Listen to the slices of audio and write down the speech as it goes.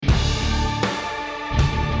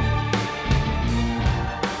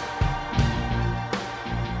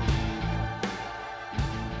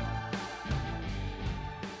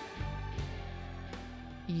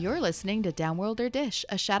listening to Downworlder Dish,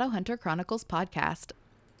 a Shadowhunter Chronicles podcast.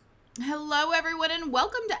 Hello, everyone, and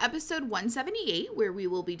welcome to episode 178, where we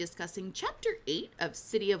will be discussing Chapter 8 of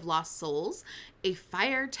City of Lost Souls, A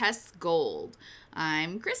Fire Tests Gold.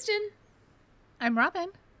 I'm Kristen. I'm Robin.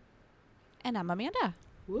 And I'm Amanda.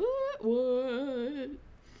 What? What?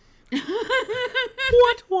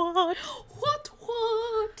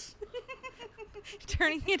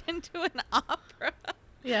 Turning it into an opera.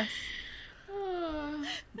 Yes.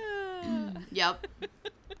 Yep.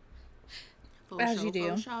 As you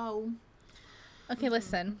do. Show. Okay,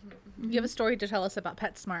 listen. You have a story to tell us about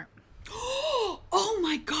PetSmart. Oh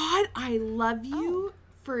my god, I love you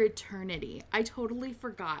for eternity. I totally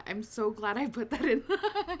forgot. I'm so glad I put that in.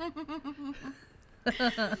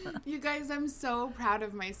 You guys, I'm so proud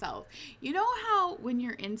of myself. You know how when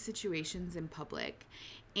you're in situations in public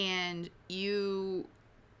and you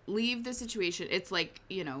leave the situation, it's like,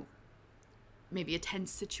 you know, maybe a tense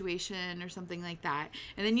situation or something like that,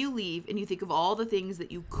 and then you leave and you think of all the things that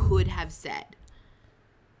you could have said,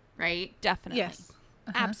 right? Definitely. Yes.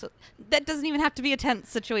 Absolutely. That doesn't even have to be a tense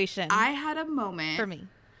situation. I had a moment for me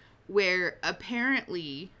where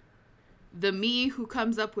apparently the me who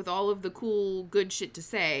comes up with all of the cool, good shit to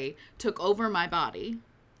say took over my body.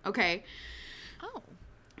 Okay? Oh.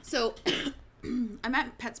 So, I'm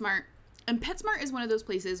at PetSmart, and PetSmart is one of those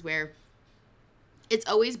places where it's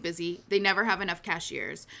always busy. They never have enough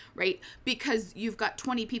cashiers, right? Because you've got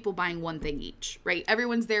 20 people buying one thing each, right?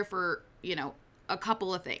 Everyone's there for, you know, a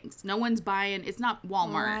couple of things. No one's buying, it's not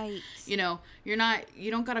Walmart. Right. You know, you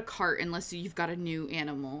don't got a cart unless you've got a new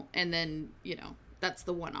animal, and then, you know, that's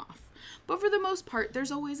the one off. But for the most part,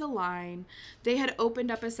 there's always a line. They had opened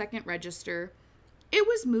up a second register. It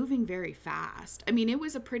was moving very fast. I mean, it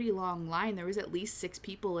was a pretty long line. There was at least 6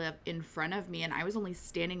 people in front of me, and I was only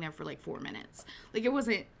standing there for like 4 minutes. Like, it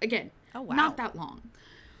wasn't, again, not that long.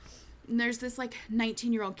 And there's this like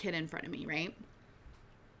 19-year-old kid in front of me, right?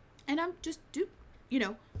 And I'm just, you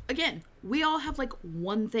know, again, we all have like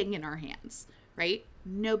one thing in our hands, right?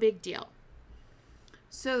 No big deal.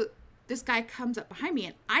 So this guy comes up behind me,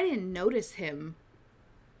 and I didn't notice him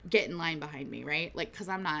get in line behind me, right? Like, because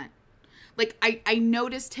I'm not, like, I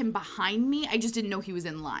noticed him behind me. I just didn't know he was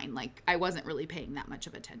in line. Like, I wasn't really paying that much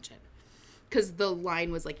of attention because the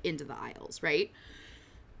line was, like, into the aisles, right?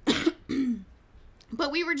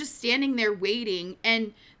 But we were just standing there waiting,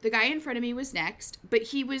 and the guy in front of me was next, but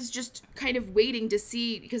he was just kind of waiting to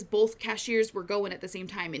see, because both cashiers were going at the same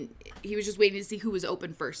time, and he was just waiting to see who was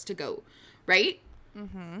open first to go, right?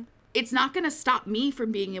 Mm-hmm. It's not going to stop me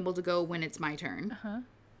from being able to go when it's my turn. Uh-huh.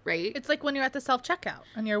 Right? It's like when you're at the self-checkout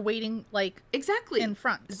and you're waiting, like, exactly in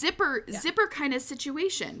front. Zipper kind of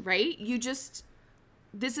situation, right? You just,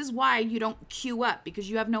 this is why you don't queue up, because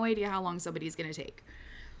you have no idea how long somebody's going to take.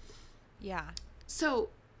 Yeah. So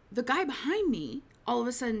the guy behind me all of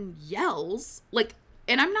a sudden yells, like,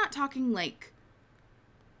 and I'm not talking like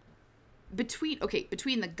between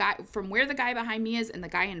the guy, from where the guy behind me is and the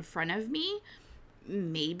guy in front of me,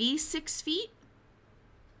 maybe 6 feet,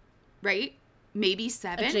 right? Maybe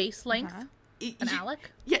 7. A Jace length? An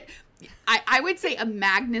Alec? Yeah. I would say a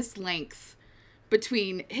Magnus length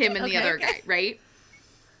between him and the other guy, right?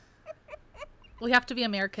 We have to be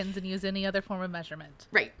Americans and use any other form of measurement.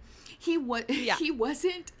 Right. He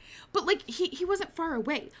wasn't, but like, he wasn't far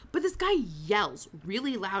away. But this guy yells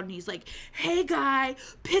really loud, and he's like, "Hey guy,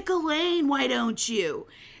 pick a lane, why don't you?"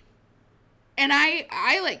 And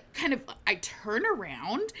I like kind of, I turn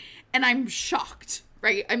around and I'm shocked.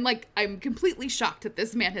 Right? I'm completely shocked that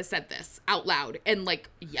this man has said this out loud and, like,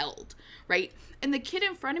 yelled, right? And the kid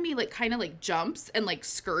in front of me, like, kind of, like, jumps and, like,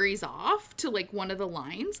 scurries off to, like, one of the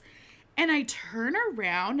lines. And I turn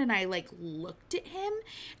around and I, like, looked at him.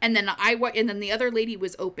 And then the other lady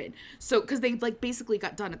was open. So, because they, like, basically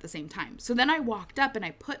got done at the same time. So then I walked up and I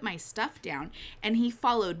put my stuff down, and he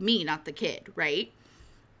followed me, not the kid, right?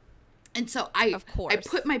 And so I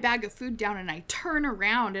put my bag of food down and I turn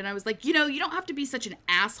around and I was like, you know, you don't have to be such an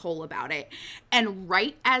asshole about it. And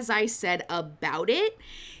right as I said about it,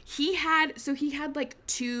 he had like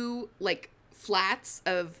 2 like flats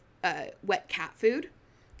of wet cat food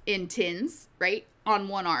in tins, right, on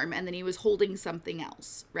one arm, and then he was holding something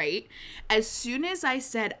else, right? As soon as I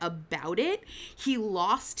said about it, he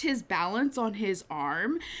lost his balance on his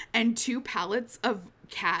arm, and 2 pallets of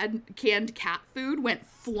canned cat food went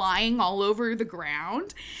flying all over the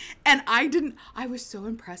ground. And I was so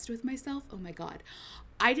impressed with myself. Oh my God.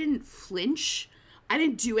 I didn't flinch. I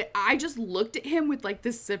didn't do it. I just looked at him with like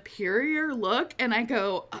this superior look, and I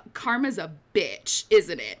go, "Karma's a bitch,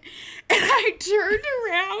 isn't it?" And I turned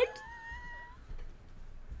around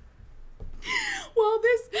Well,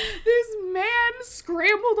 this man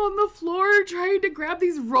scrambled on the floor trying to grab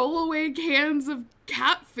these rollaway cans of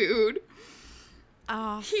cat food.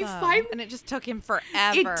 Awesome. And it just took him forever.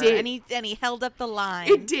 It did. And he held up the line.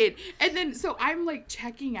 It did. And then so I'm like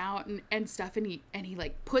checking out and stuff, and he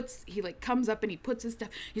comes up and he puts his stuff.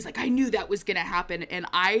 He's like, I knew that was gonna happen, and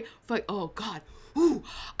I like, oh God. Ooh,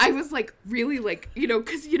 I was like really like,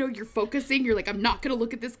 because you're focusing, you're like, I'm not gonna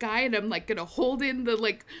look at this guy, and I'm like gonna hold in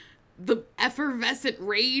the effervescent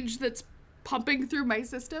rage that's pumping through my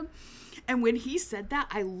system. And when he said that,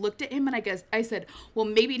 I looked at him and I said, well,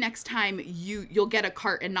 maybe next time you'll get a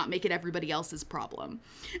cart and not make it everybody else's problem.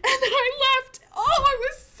 And then I left. Oh, it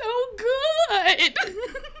was so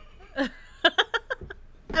good.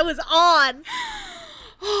 I was on.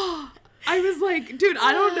 I was like, dude,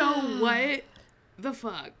 I don't know what the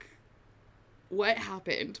fuck, what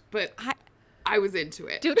happened, but I was into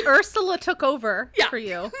it. Dude, Ursula took over for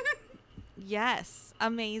you. Yes.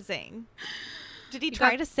 Amazing. Did he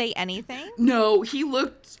try to say anything? No, he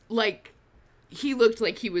looked like he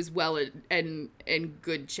was well and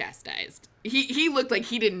good chastised. He looked like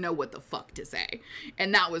he didn't know what the fuck to say.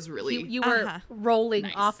 And that was really You were rolling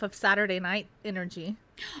nice. off of Saturday night energy.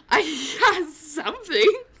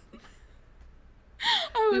 Something.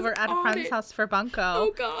 We were at a friend's house for Bunko.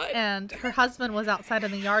 Oh, God. And her husband was outside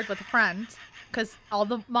in the yard with a friend because all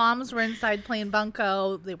the moms were inside playing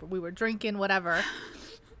Bunko. We were drinking, whatever.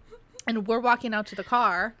 And we're walking out to the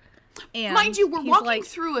car. And mind you, we're walking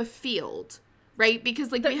through a field, right?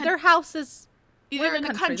 Because like their house is they're in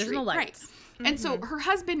the country. There's no lights. Right. Mm-hmm. And so her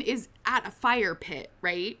husband is at a fire pit,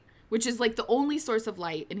 right? Which is like the only source of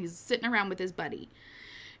light, and he's sitting around with his buddy.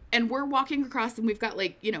 And we're walking across, and we've got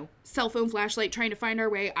cell phone flashlight trying to find our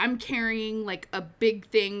way. I'm carrying like a big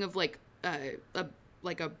thing of what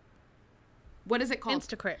is it called?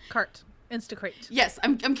 Instacrate. Yes,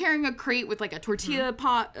 I'm carrying a crate with like a tortilla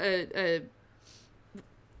pot,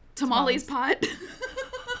 tamales pot,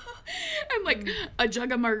 and like a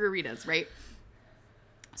jug of margaritas, right?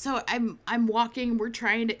 So I'm walking, we're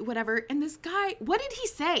trying to whatever, and this guy, what did he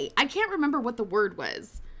say? I can't remember what the word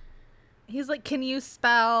was. He's like, "Can you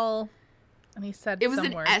spell?" And he said it was some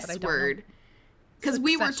an word, S word. Because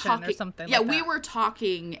we were talking, or something we were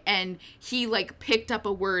talking, and he like picked up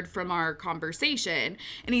a word from our conversation,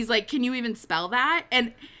 and he's like, "Can you even spell that?"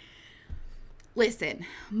 And listen,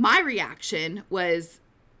 my reaction was,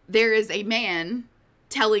 there is a man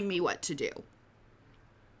telling me what to do,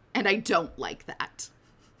 and I don't like that.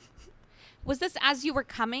 Was this as you were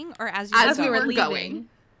coming or as we were leaving? Going?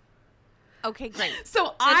 Okay, great.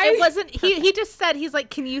 So it wasn't. He just said, he's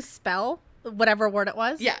like, "Can you spell whatever word it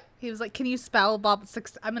was?" Yeah. He was like, "Can you spell Bob?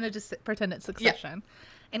 I'm gonna just pretend it's Succession."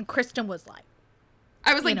 Yeah. And Kristen was like,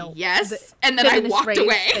 "I was like, yes," and then I walked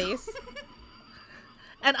away.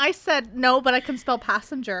 And I said, "No, but I can spell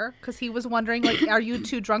passenger," because he was wondering, like, "Are you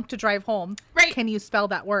too drunk to drive home? Right? Can you spell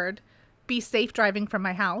that word? Be safe driving from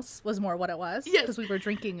my house," was more what it was. Yes, because we were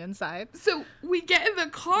drinking inside. So we get in the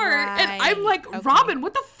car, and I'm like, okay. Robin,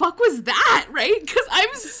 what the fuck was that, right? Because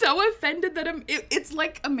I'm so offended that it's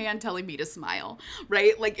like a man telling me to smile,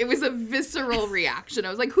 right? Like, it was a visceral reaction. I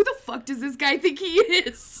was like, who the fuck does this guy think he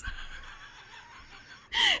is?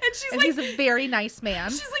 And he's a very nice man.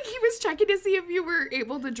 She's like, he was checking to see if you were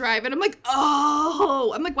able to drive. And I'm like,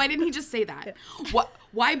 oh. I'm like, why didn't he just say that?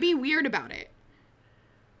 Why be weird about it?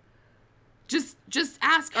 Just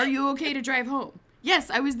ask, are you okay to drive home? Yes,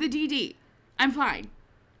 I was the DD. I'm fine.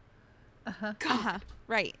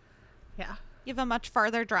 Right. Yeah. You have a much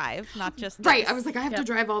farther drive, not just right. this. I was like, I have to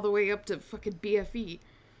drive all the way up to fucking BFE.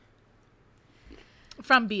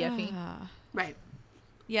 From BFE. Right.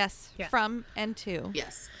 Yes. Yeah. From and to.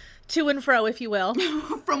 Yes. To and fro, if you will.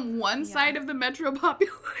 From one side of the metro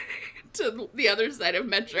population to the other side of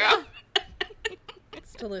metro.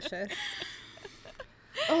 It's delicious.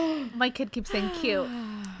 Oh, my kid keeps saying cute.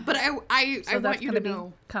 But I want you to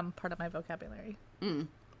know. Become part of my vocabulary. Mm.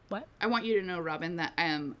 What? I want you to know, Robin, that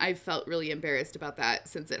I felt really embarrassed about that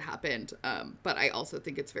since it happened. But I also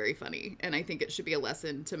think it's very funny. And I think it should be a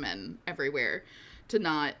lesson to men everywhere to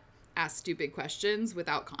not ask stupid questions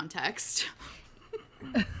without context.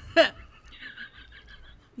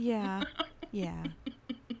 Yeah. Yeah.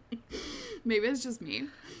 Maybe it's just me.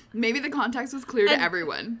 Maybe the context was clear to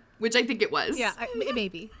everyone, which I think it was. Yeah,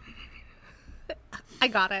 maybe. I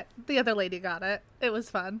got it. The other lady got it. It was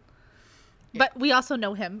fun. Yeah. But we also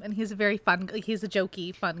know him, and he's a very fun, he's a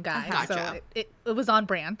jokey, fun guy. Gotcha. So it was on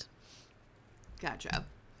brand. Gotcha.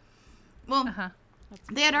 Well,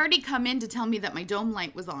 they had already come in to tell me that my dome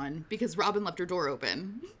light was on because Robin left her door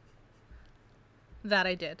open. That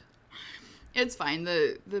I did. It's fine.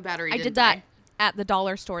 The battery didn't did that at the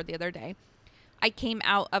dollar store the other day. I came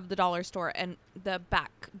out of the dollar store and the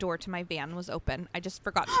back door to my van was open. I just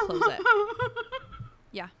forgot to close it.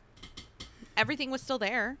 Yeah. Everything was still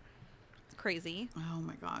there. It's crazy. Oh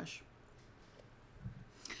my gosh.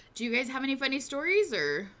 Do you guys have any funny stories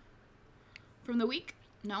or from the week?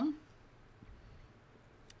 No?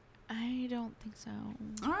 I don't think so.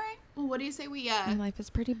 All right. Well, what do you say we My life is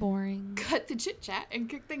pretty boring. cut the chit chat and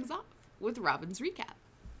kick things off with Robin's recap?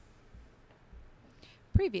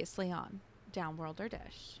 Previously on Downworlder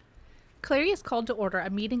Dish. Clary is called to order a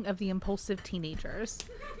meeting of the impulsive teenagers,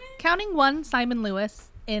 counting one Simon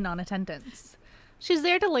Lewis in on attendance. She's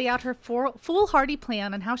there to lay out her foolhardy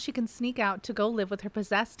plan on how she can sneak out to go live with her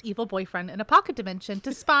possessed evil boyfriend in a pocket dimension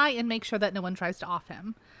to spy and make sure that no one tries to off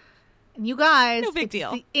him. And you guys, No big it's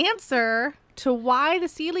deal. the answer to why the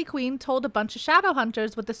Seelie Queen told a bunch of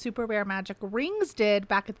Shadowhunters what the super rare magic rings did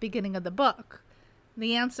back at the beginning of the book.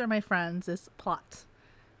 The answer, my friends, is plot.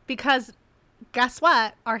 Because guess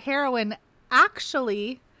what? Our heroine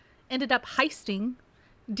actually ended up heisting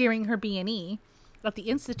during her B&E at the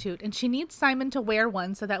Institute, and she needs Simon to wear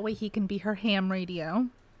one so that way he can be her ham radio.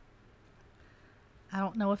 I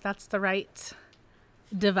don't know if that's the right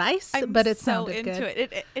device, but it sounded into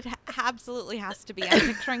good. it absolutely has to be. I'm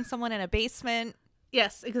picturing someone in a basement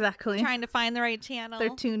Yes, exactly. trying to find the right channel. They're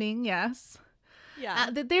tuning, yes. Yeah.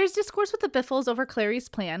 There's discourse with the Biffles over Clary's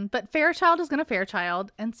plan, but Fairchild is going to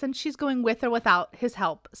Fairchild, and since she's going with or without his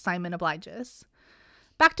help, Simon obliges.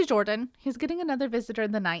 Back to Jordan. He's getting another visitor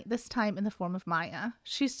in the night, this time in the form of Maya.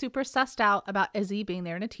 She's super sussed out about Izzy being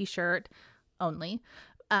there in a t-shirt only,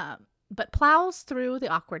 but plows through the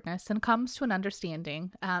awkwardness and comes to an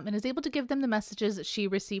understanding, and is able to give them the messages that she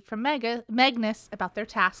received from Magnus about their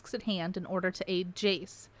tasks at hand in order to aid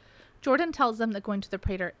Jace. Jordan tells them that going to the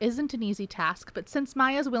Praetor isn't an easy task, but since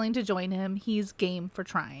Maya's willing to join him, he's game for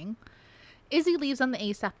trying. Izzy leaves on the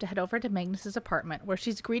ASAP to head over to Magnus's apartment, where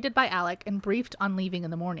she's greeted by Alec and briefed on leaving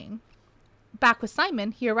in the morning. Back with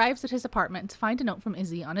Simon, he arrives at his apartment to find a note from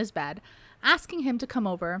Izzy on his bed, asking him to come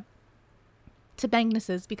over to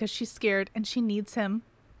Magnus's because she's scared and she needs him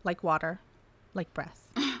like water, like breath,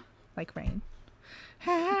 like rain.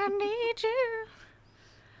 I need you.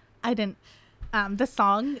 I didn't. The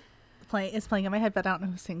song is playing in my head, but I don't know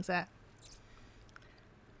who sings it.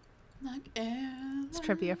 Like It's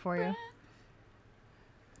trivia for you.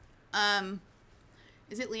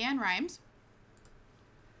 Is it Leanne Rimes?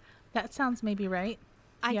 That sounds maybe right.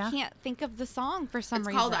 I Yeah. can't think of the song for some It's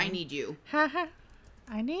reason. called I Need You.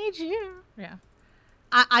 I need you. Yeah.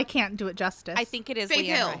 I can't do it justice. I think it is Faith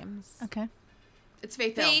Leanne Hill. Rhymes. Okay. It's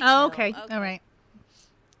Faith Faith Hill. Oh, okay. Okay. All right.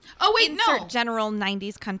 Oh, wait, Insert no. general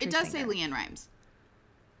 90s country It does singer. say Leanne Rimes.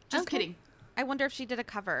 Just Okay. kidding. I wonder if she did a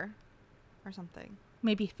cover or something.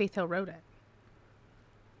 Maybe Faith Hill wrote it.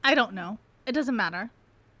 I don't know. It doesn't matter.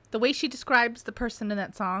 The way she describes the person in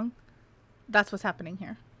that song, that's what's happening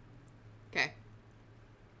here. Okay.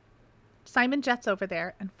 Simon jets over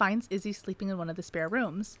there and finds Izzy sleeping in one of the spare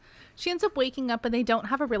rooms. She ends up waking up and they don't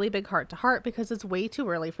have a really big heart-to-heart because it's way too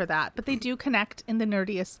early for that, but they do connect in the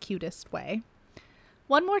nerdiest, cutest way.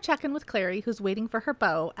 One more check-in with Clary, who's waiting for her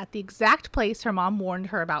bow at the exact place her mom warned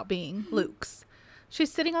her about being, Luke's.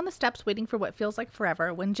 She's sitting on the steps waiting for what feels like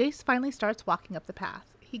forever when Jace finally starts walking up the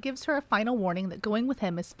path. He gives her a final warning that going with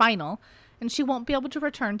him is final, and she won't be able to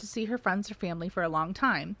return to see her friends or family for a long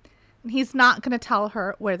time. And he's not going to tell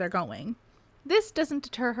her where they're going. This doesn't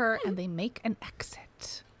deter her, and they make an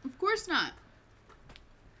exit. Of course not.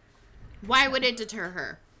 Why would it deter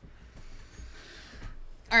her?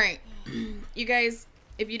 All right. You guys,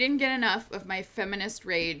 if you didn't get enough of my feminist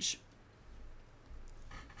rage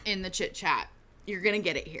in the chit chat, you're going to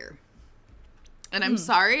get it here. And I'm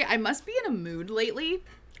sorry, I must be in a mood lately.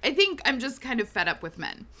 I think I'm just kind of fed up with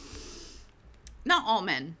men. Not all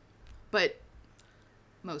men, but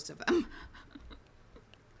most of them.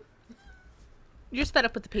 You're just fed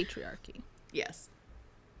up with the patriarchy. Yes.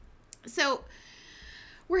 So,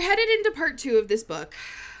 we're headed into part 2 of this book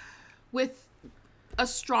with a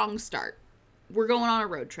strong start. We're going on a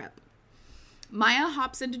road trip. Maya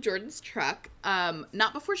hops into Jordan's truck,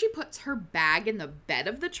 not before she puts her bag in the bed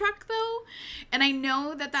of the truck, though. And I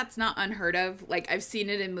know that that's not unheard of. Like, I've seen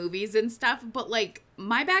it in movies and stuff, but, like,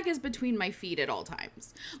 my bag is between my feet at all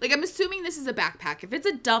times. Like, I'm assuming this is a backpack. If it's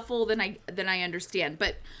a duffel, then I understand,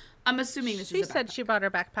 but I'm assuming this is a backpack. She said she brought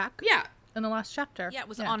her backpack. Yeah. In the last chapter. Yeah, it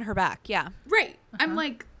was on her back. Yeah. Right. I'm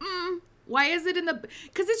like, why is it in the...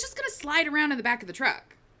 Because it's just going to slide around in the back of the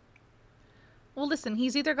truck. Well, listen,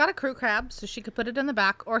 he's either got a crew cab, so she could put it in the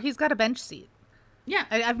back, or he's got a bench seat. Yeah.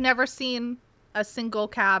 I've never seen a single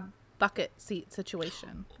cab bucket seat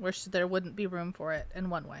situation where there wouldn't be room for it in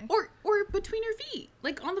one way. Or between her feet,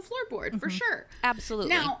 like on the floorboard, for sure. Absolutely.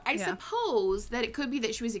 Now, I suppose that it could be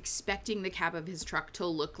that she was expecting the cab of his truck to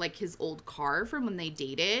look like his old car from when they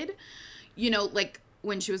dated. You know, like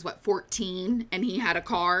when she was, 14 and he had a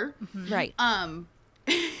car. Mm-hmm. Right.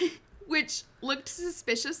 Which looked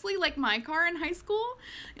suspiciously like my car in high school.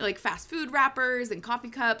 Like fast food wrappers and coffee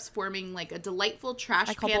cups forming like a delightful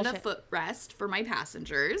trash panda footrest for my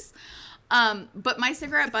passengers. But my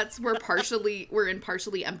cigarette butts were in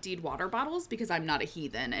partially emptied water bottles because I'm not a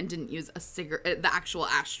heathen and didn't use the actual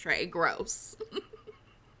ashtray. Gross.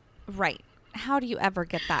 Right. How do you ever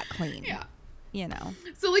get that clean? Yeah. You know.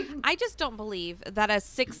 So like, I just don't believe that a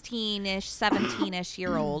 16-ish, 17-ish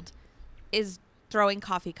year old is throwing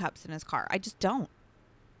coffee cups in his car. I just don't.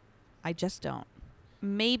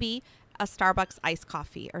 Maybe a Starbucks iced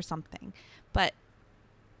coffee or something. But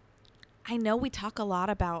I know we talk a lot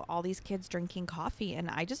about all these kids drinking coffee, and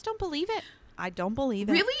I just don't believe it. I don't believe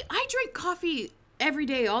it. Really? I drank coffee every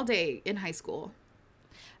day, all day in high school.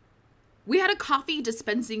 We had a coffee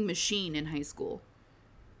dispensing machine in high school.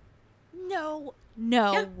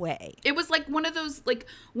 No way. It was like one of those, like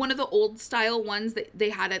one of the old style ones that they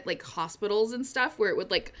had at like hospitals and stuff where it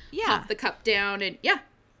would like pop the cup down and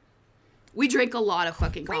we drank a lot of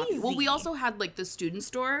fucking coffee. Well, we also had like the student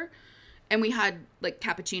store and we had like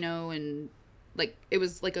cappuccino and like it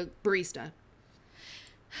was like a barista.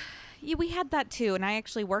 Yeah, we had that too, and I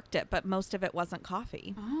actually worked it, but most of it wasn't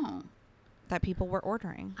coffee. Oh. That people were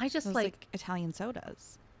ordering. I just it was like Italian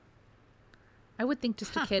sodas. I would think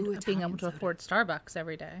just a kid being able to afford Starbucks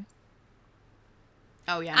every day.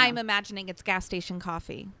 Oh, yeah. I'm imagining it's gas station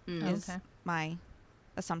coffee is my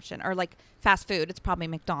assumption. Or like fast food. It's probably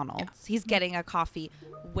McDonald's. Yeah. He's getting a coffee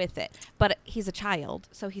with it. But he's a child,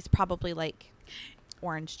 so he's probably like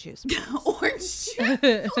orange juice. Orange juice,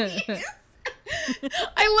 please.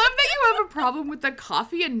 I love that you have a problem with the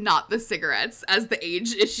coffee and not the cigarettes as the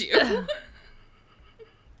age issue.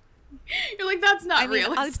 You're like, that's not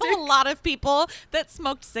realistic. I told a lot of people that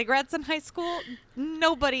smoked cigarettes in high school.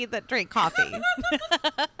 Nobody that drank coffee.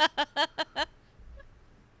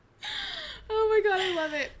 Oh my God, I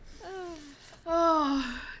love it.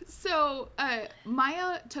 Oh, so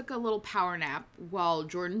Maya took a little power nap while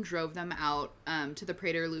Jordan drove them out to the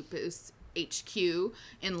Prater Lupus HQ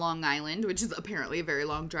in Long Island, which is apparently a very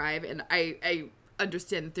long drive, and I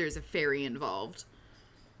understand that there's a ferry involved.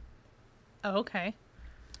 Oh, okay.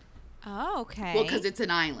 Oh, okay. Well, because it's an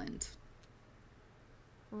island.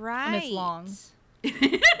 Right. And it's long.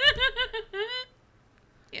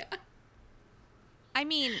 Yeah. I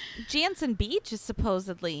mean, Jansen Beach is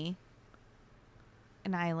supposedly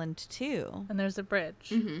an island, too. And there's a bridge.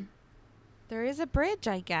 Mm-hmm. There is a bridge,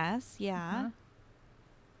 I guess. Yeah.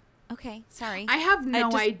 Okay, sorry. I have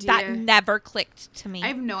no idea. That never clicked to me. I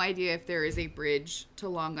have no idea if there is a bridge to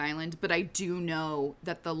Long Island, but I do know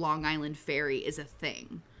that the Long Island ferry is a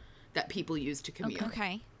thing that people use to commute.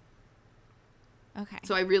 Okay.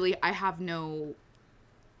 So I have no,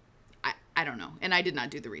 I don't know. And I did not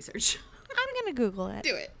do the research. I'm going to Google it.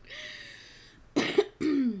 Do it.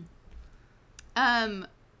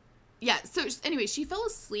 Yeah, so anyway, she fell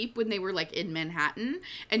asleep when they were like in Manhattan,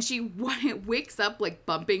 and she wakes up like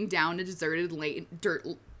bumping down a deserted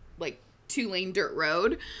two-lane dirt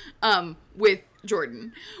road with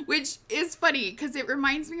Jordan, which is funny because it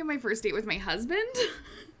reminds me of my first date with my husband.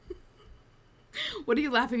 What are you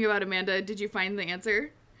laughing about, Amanda? Did you find the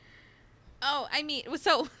answer? Oh, I mean,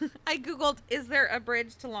 so I Googled, is there a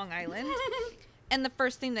bridge to Long Island? And the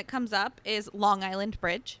first thing that comes up is Long Island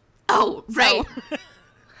Bridge. Oh, right. So,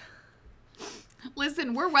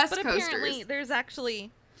 listen, we're West but Coasters. Apparently there's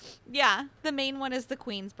actually, the main one is the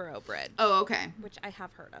Queensboro Bridge. Oh, okay. Which I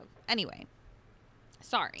have heard of. Anyway,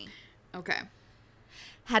 sorry. Okay.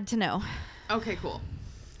 Had to know. Okay, cool.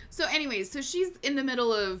 So anyways, so she's in the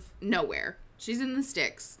middle of nowhere. She's in the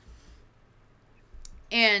sticks.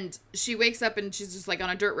 And she wakes up and she's just like on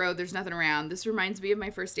a dirt road. There's nothing around. This reminds me of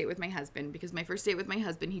my first date with my husband, because my first date with my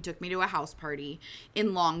husband, he took me to a house party in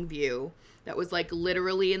Longview that was like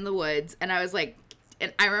literally in the woods. And I was like,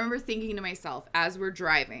 and I remember thinking to myself as we're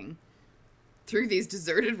driving through these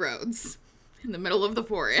deserted roads in the middle of the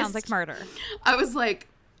forest. Sounds like murder. I was like,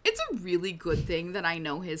 it's a really good thing that I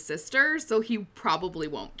know his sister, so he probably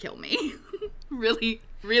won't kill me. Really,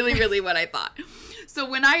 really, really what I thought. So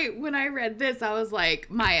when I read this, I was like,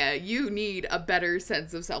 Maya, you need a better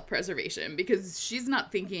sense of self-preservation, because she's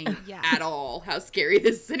not thinking at all how scary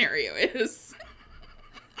this scenario is.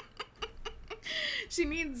 She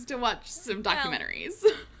needs to watch some documentaries.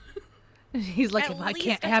 He's like, if I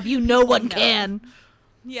can't have you, no one can.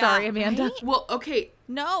 Yeah, sorry, Amanda. Right? Well, okay.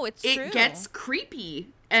 No, it's true. It gets creepy,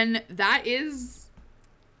 and that is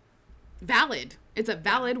valid. It's a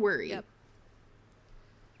valid worry. Yep.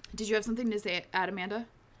 Did you have something to say, Amanda?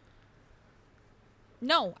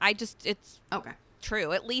 No, it's Okay.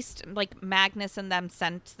 true. At least, like, Magnus and them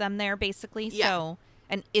sent them there, basically. Yeah. So,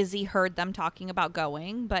 and Izzy heard them talking about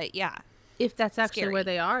going, but yeah. If that's actually Scary. where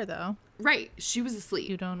they are, though. Right. She was asleep.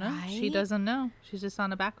 You don't know. Right? She doesn't know. She's just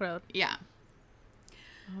on a back road. Yeah.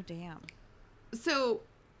 Oh, damn. So,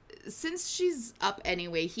 since she's up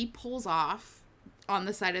anyway, he pulls off on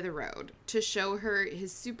the side of the road to show her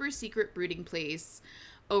his super secret brooding place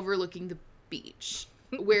overlooking the beach,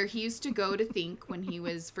 where he used to go to think when he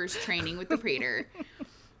was first training with the Praetor.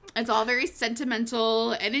 It's all very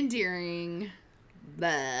sentimental and endearing.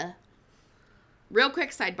 Blah. Real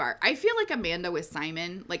quick sidebar. I feel like Amanda with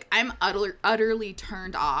Simon, like, I'm utterly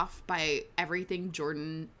turned off by everything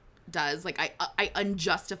Jordan does. Like, I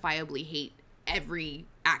unjustifiably hate every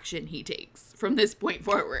action he takes from this point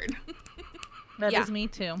forward. That Yeah. is me,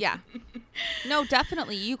 too. Yeah. No,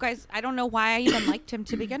 definitely. You guys, I don't know why I even liked him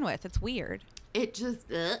to begin with. It's weird. It just,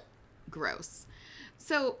 gross.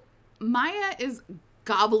 So Maya is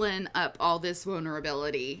gobbling up all this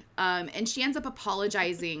vulnerability. And she ends up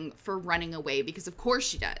apologizing for running away because of course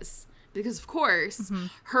she does. Because of course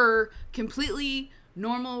her completely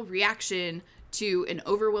normal reaction to an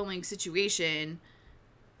overwhelming situation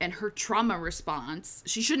and her trauma response,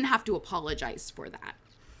 she shouldn't have to apologize for that.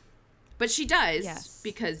 But she does, Yes.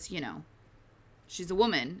 because, she's a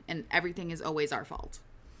woman and everything is always our fault.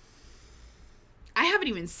 I haven't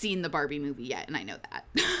even seen the Barbie movie yet, and I know that.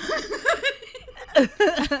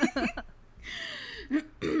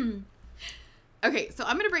 Okay, so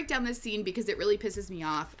I'm going to break down this scene because it really pisses me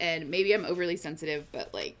off, and maybe I'm overly sensitive,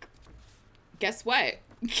 but, like, guess what?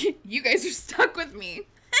 You guys are stuck with me.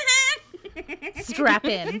 Strap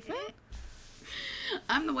in.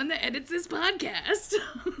 I'm the one that edits this podcast.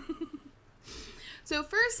 So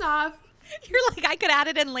first off, You're like, I could add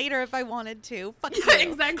it in later if I wanted to. Fuck you.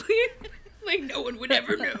 exactly. Like, no one would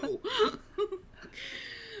ever know.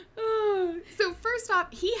 So first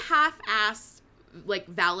off, he half-assed, like,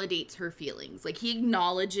 validates her feelings. Like, he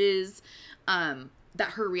acknowledges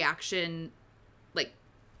that her reaction, like,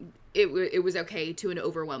 it was okay to an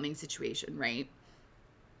overwhelming situation, right?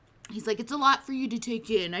 He's like, it's a lot for you to take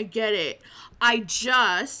in. I get it.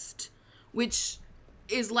 Which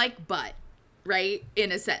is like but, right?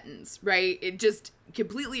 In a sentence, right? It just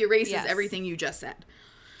completely erases Yes. everything you just said.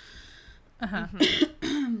 Uh-huh.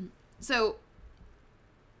 So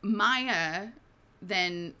Maya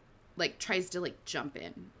then, like, tries to, like, jump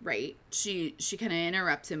in, right? She kind of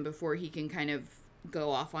interrupts him before he can kind of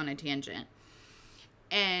go off on a tangent.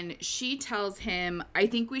 And she tells him, I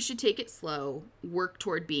think we should take it slow, work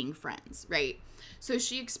toward being friends, right? So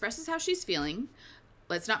she expresses how she's feeling.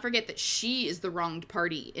 Let's not forget that she is the wronged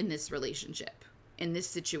party in this relationship, in this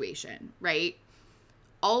situation, right?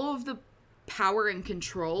 All of the power and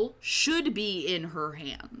control should be in her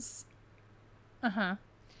hands. Uh-huh.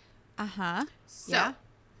 Uh-huh. So Yeah.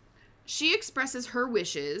 she expresses her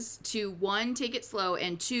wishes to, 1, take it slow,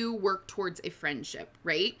 and 2, work towards a friendship,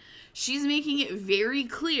 right? She's making it very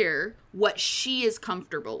clear what she is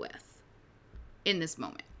comfortable with in this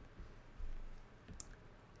moment.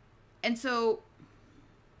 And so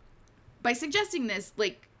by suggesting this,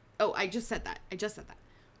 like, I just said that.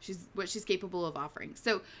 She's what she's capable of offering.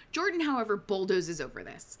 So Jordan, however, bulldozes over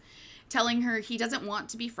this, telling her he doesn't want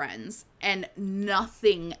to be friends and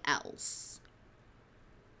nothing else.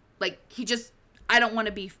 Like, I don't want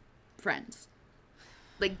to be friends.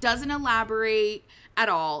 Like, doesn't elaborate at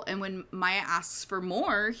all. And when Maya asks for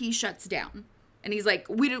more, he shuts down. And he's like,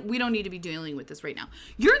 we don't need to be dealing with this right now.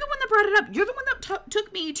 You're the one that brought it up. You're the one that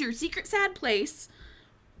took me to your secret sad place.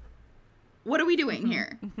 What are we doing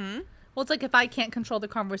here? Mm-hmm. Well, it's like if I can't control the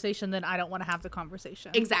conversation, then I don't want to have the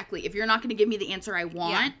conversation. Exactly. If you're not going to give me the answer I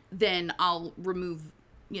want, then I'll remove,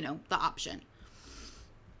 the option.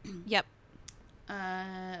 Yep.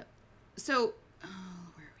 So, where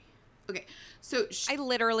are we? Okay. So, I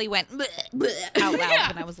literally went bleh, bleh. out loud Yeah.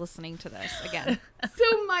 when I was listening to this again.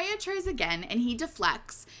 So Maya tries again, and he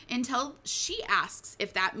deflects until she asks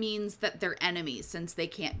if that means that they're enemies since they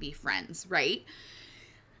can't be friends, right?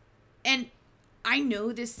 And I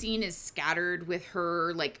know this scene is scattered with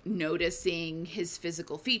her, like, noticing his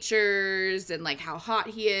physical features and, like, how hot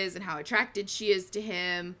he is and how attracted she is to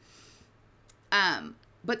him.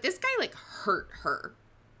 But this guy, like, hurt her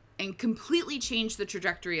and completely changed the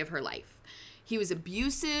trajectory of her life. He was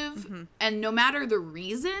abusive, and no matter the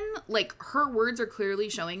reason, like, her words are clearly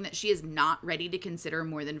showing that she is not ready to consider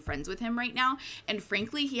more than friends with him right now. And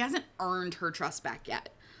frankly, he hasn't earned her trust back yet.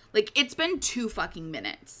 Like, it's been 2 fucking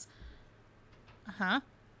minutes. Uh-huh.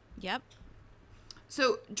 Yep.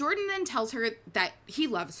 So Jordan then tells her that he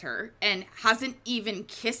loves her and hasn't even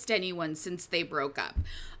kissed anyone since they broke up.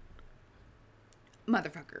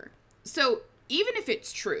 Motherfucker. So even if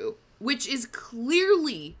it's true, which is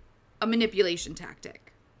clearly a manipulation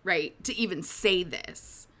tactic, right? To even say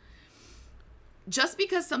this. Just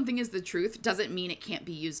because something is the truth doesn't mean it can't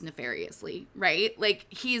be used nefariously, right? Like,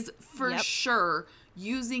 he's for sure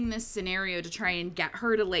using this scenario to try and get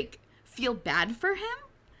her to, like, feel bad for him.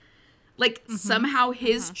 Like, somehow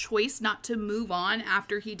his choice not to move on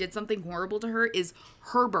after he did something horrible to her is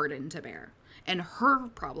her burden to bear and her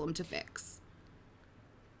problem to fix.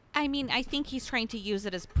 I mean, I think he's trying to use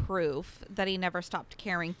it as proof that he never stopped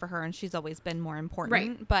caring for her and she's always been more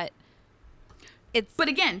important. Right. But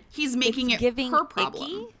again, he's making it her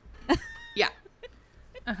problem. Yeah.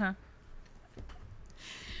 Uh-huh.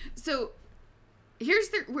 So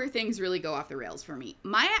here's where things really go off the rails for me.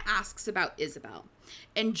 Maya asks about Isabel,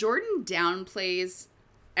 and Jordan downplays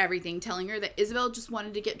everything, telling her that Isabel just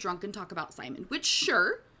wanted to get drunk and talk about Simon, which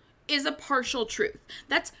sure is a partial truth.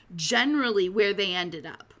 That's generally where they ended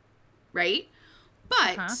up, right?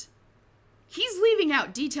 But he's leaving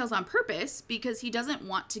out details on purpose because he doesn't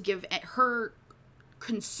want to give her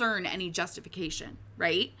concern any justification,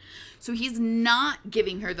 right? So he's not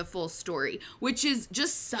giving her the full story, which is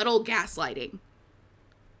just subtle gaslighting,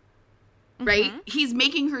 right? He's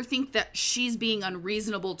making her think that she's being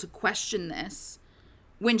unreasonable to question this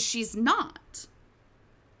when she's not.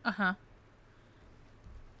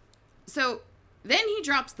 So then he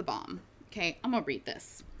drops the bomb. Okay, I'm gonna read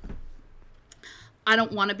this. I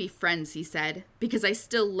don't want to be friends, he said, because I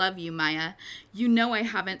still love you, Maya. You know I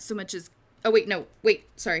haven't so much as... Oh, wait, no. Wait,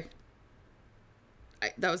 sorry.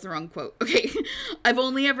 That was the wrong quote. Okay. I've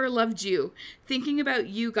only ever loved you. Thinking about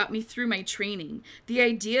you got me through my training. The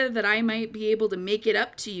idea that I might be able to make it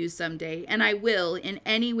up to you someday, and I will in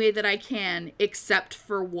any way that I can, except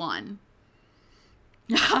for one.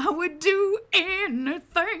 I would do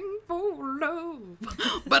anything for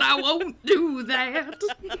love, but I won't do that.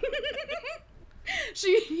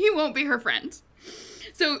 He won't be her friend.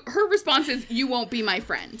 So her response is, you won't be my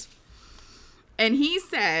friend. And he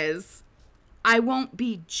says, I won't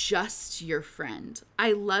be just your friend.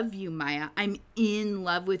 I love you, Maya. I'm in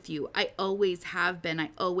love with you. I always have been. I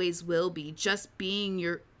always will be. Just being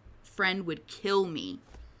your friend would kill me.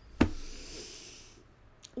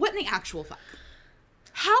 What in the actual fuck?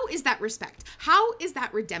 How is that respect? How is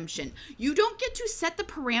that redemption? You don't get to set the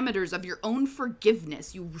parameters of your own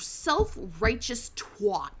forgiveness, you self-righteous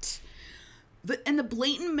twat. And the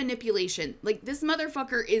blatant manipulation. Like, this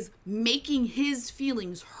motherfucker is making his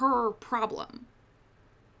feelings her problem.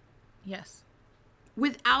 Yes.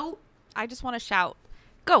 Without... I just want to shout,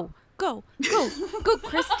 go, go, go, go,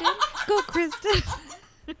 Kristen, go, Kristen.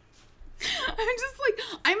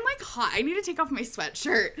 I'm like hot. I need to take off my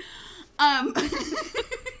sweatshirt. So,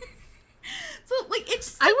 like,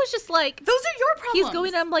 it's... I was just like... Those are your problems. He's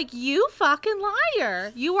going, I'm like, you fucking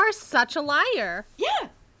liar. You are such a liar. Yeah.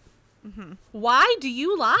 Why do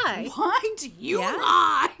you lie? Why do you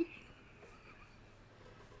lie?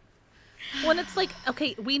 When it's like,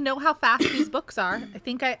 okay, we know how fast these books are. I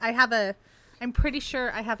think I'm pretty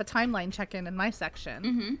sure I have a timeline check-in in my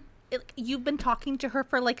section. You've been talking to her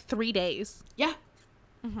for like 3 days. Yeah.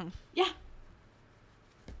 Yeah.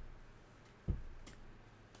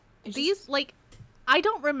 These, like, I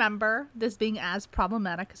don't remember this being as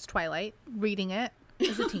problematic as Twilight, reading it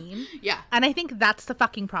as a teen. Yeah. And I think that's the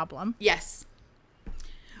fucking problem. Yes.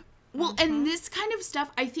 Well, and this kind of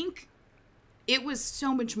stuff, I think it was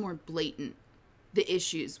so much more blatant, the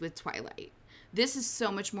issues with Twilight. This is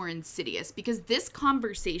so much more insidious because this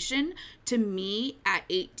conversation, to me, at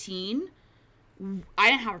 18, I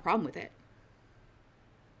didn't have a problem with it.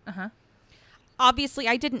 Obviously,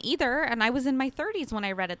 I didn't either, and I was in my 30s when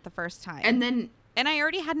I read it the first time. And I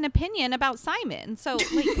already had an opinion about Simon, so,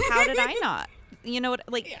 like, how did I not? You know what?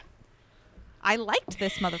 Like, I liked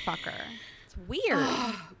this motherfucker. It's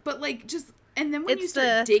weird. But, like, just... And then when you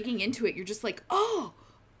start digging into it, you're just like, oh,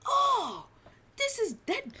 this is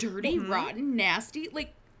that dirty, rotten, nasty,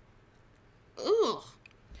 like, ugh.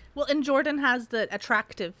 Well, and Jordan has the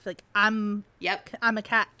attractive, like, I'm a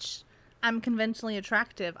catch. I'm conventionally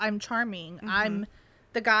attractive. I'm charming. I'm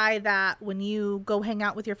the guy that when you go hang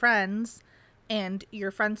out with your friends and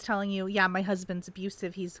your friend's telling you, yeah, my husband's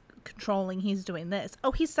abusive, he's controlling, he's doing this.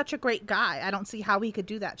 Oh, he's such a great guy. I don't see how he could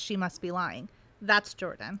do that. She must be lying. That's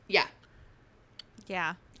Jordan. Yeah.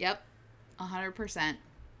 Yeah. Yep. 100%.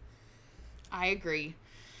 I agree.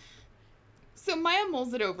 So Maya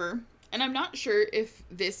mulls it over And I'm not sure if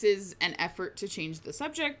this is an effort to change the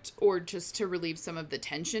subject or just to relieve some of the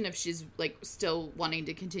tension if she's, like, still wanting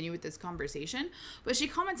to continue with this conversation. But she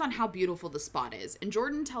comments on how beautiful the spot is. And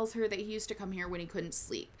Jordan tells her that he used to come here when he couldn't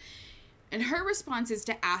sleep. And her response is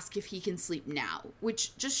to ask if he can sleep now,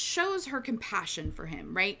 which just shows her compassion for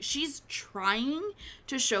him, right? She's trying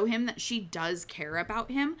to show him that she does care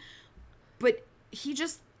about him, but he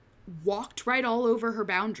just walked right all over her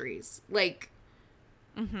boundaries. Like,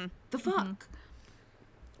 the fuck?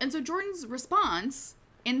 And so Jordan's response,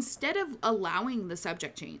 instead of allowing the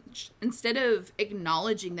subject change, instead of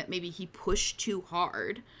acknowledging that maybe he pushed too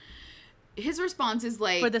hard, his response is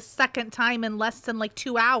like... For the second time in less than, like,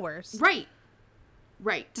 2 hours. Right.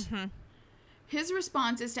 His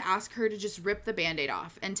response is to ask her to just rip the Band-Aid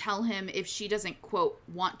off and tell him if she doesn't, quote,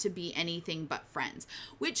 want to be anything but friends.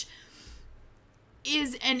 Which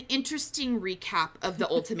is an interesting recap of the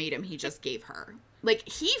ultimatum he just gave her. Like,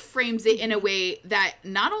 he frames it in a way that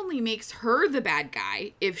not only makes her the bad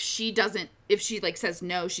guy if she, like, says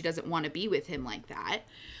no, she doesn't want to be with him like that,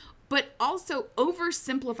 but also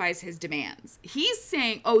oversimplifies his demands. He's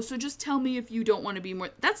saying, oh, so just tell me if you don't want to be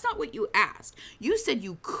more. That's not what you asked. You said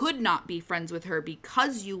you could not be friends with her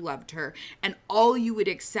because you loved her, and all you would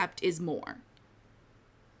accept is more.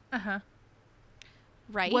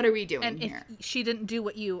 Right. What are we doing and here? If she didn't do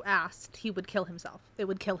what you asked, he would kill himself. It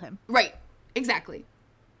would kill him. Right. Exactly.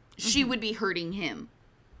 She would be hurting him.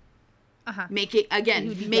 Making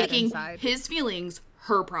his feelings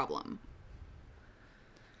her problem.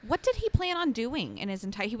 What did he plan on doing in his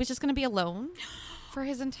entire... He was just going to be alone for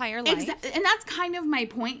his entire life? And that's kind of my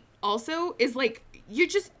point also, is, like, you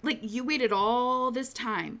just, like, you waited all this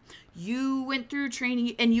time. You went through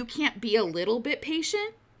training, and you can't be a little bit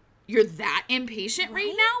patient? You're that impatient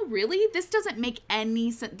right now? Really? This doesn't make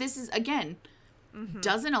any sense. This is, again...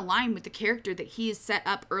 doesn't align with the character that he has set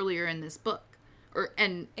up earlier in this book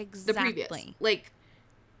the previous. Like,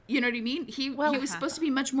 you know what I mean? He was supposed to be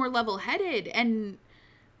much more level-headed and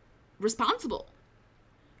responsible.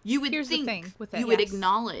 You would Here's think the thing with it, you would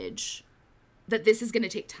acknowledge that this is going to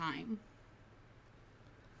take time.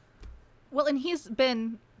 Well, and he's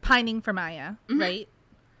been pining for Maya, right?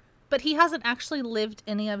 But he hasn't actually lived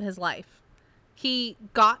any of his life. He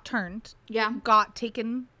got turned. Yeah. Got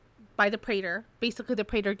taken by the Praetor. Basically, the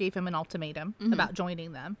Praetor gave him an ultimatum about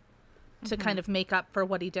joining them to kind of make up for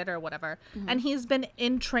what he did or whatever. And he's been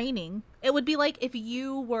in training. It would be like if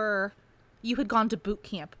you had gone to boot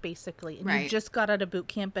camp, basically, and you just got out of boot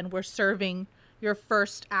camp and were serving your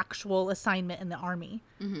first actual assignment in the army.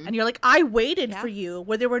 And you're like, I waited for you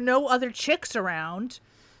where there were no other chicks around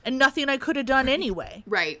and nothing I could have done anyway.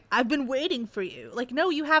 Right. I've been waiting for you. Like, no,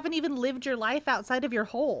 you haven't even lived your life outside of your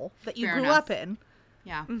hole that you grew up in.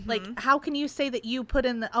 Yeah. Like, how can you say that you put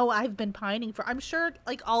in I've been pining for... I'm sure,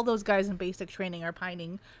 like, all those guys in basic training are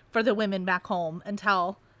pining for the women back home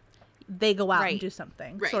until they go out and do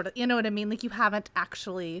something. Sort of, you know what I mean? Like, you haven't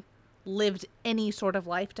actually lived any sort of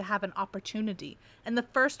life to have an opportunity. And the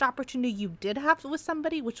first opportunity you did have with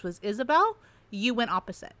somebody, which was Isabel, you went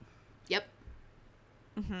opposite. Yep.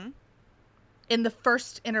 In the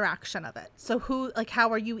first interaction of it. So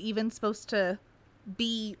how are you even supposed to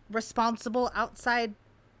be responsible outside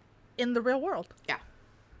in the real world? Yeah.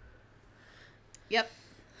 Yep.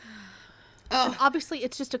 And obviously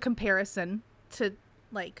it's just a comparison to,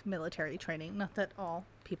 like, military training. Not that all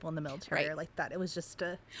people in the military are like that. It was just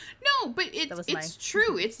no, but it's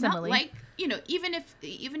true. It's simile. Not like, you know, even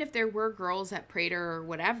if there were girls at Praetor or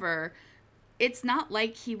whatever, it's not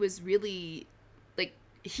like he was really, like,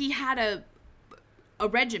 he had a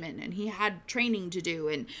regimen and he had training to do,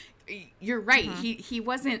 and you're right. He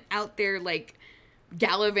wasn't out there, like,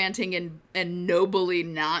 gallivanting and nobly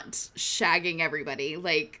not shagging everybody.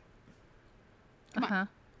 Like, come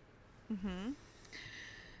on.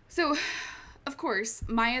 So, of course,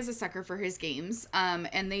 Maya's a sucker for his games.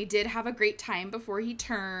 And they did have a great time before he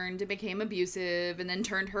turned and became abusive and then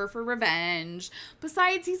turned her for revenge.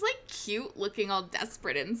 Besides, he's, like, cute, looking all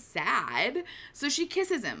desperate and sad. So she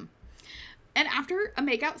kisses him. And after a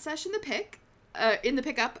makeout session in the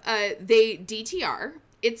pickup, they DTR.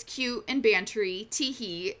 It's cute and bantery,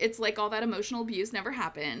 tee-hee. It's like all that emotional abuse never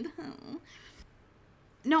happened. Oh.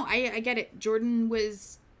 No, I get it. Jordan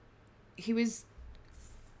was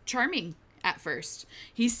charming at first.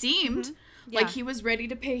 He seemed like he was ready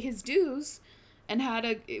to pay his dues and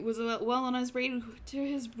was well on his way to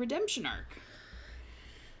his redemption arc.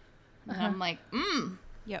 And I'm like,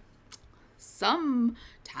 yep.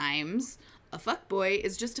 Sometimes a fuckboy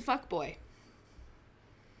is just a fuckboy.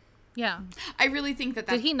 Yeah. I really think that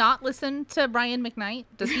Did he not listen to Brian McKnight?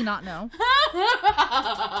 Does he not know?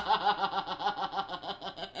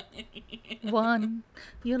 1,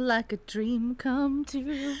 you're like a dream come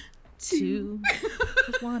true. 2,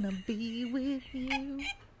 just wanna be with you.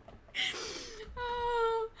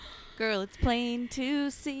 Girl, it's plain to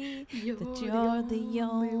see that you're the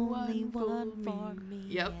only one for me.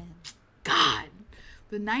 Yep. God,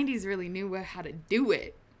 the 90s really knew how to do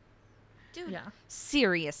it. Dude, Yeah.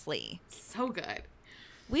 seriously. So good.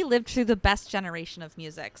 We lived through the best generation of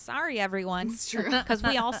music. Sorry, everyone. It's true. Because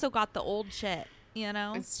we also got the old shit, you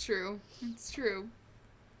know? It's true. It's true.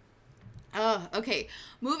 Okay.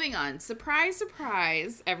 Moving on. Surprise,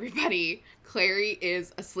 surprise, everybody. Clary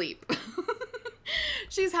is asleep.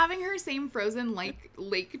 She's having her same frozen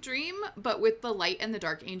lake dream, but with the light and the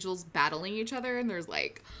dark angels battling each other, and there's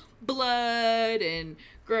like blood and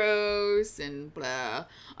gross and blah.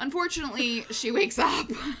 Unfortunately, she wakes up.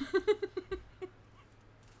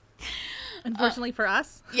 Unfortunately for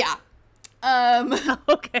us? Yeah.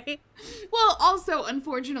 Okay. Well, also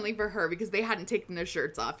unfortunately for her because they hadn't taken their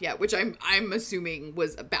shirts off yet, which I'm assuming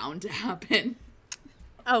was bound to happen.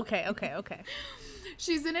 Okay.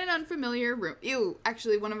 She's in an unfamiliar room. Ew,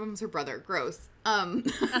 actually one of them's her brother. Gross. I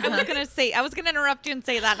was gonna interrupt you and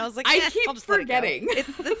say that, and I was like, I I'll keep just let it go. forgetting.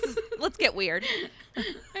 Let's get weird.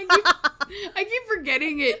 I keep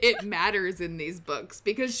forgetting it matters in these books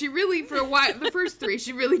because she really, for a while, the first 3,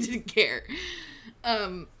 she really didn't care.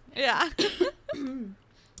 Yeah.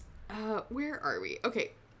 Where are we?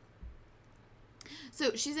 Okay.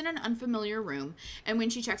 So she's in an unfamiliar room, and when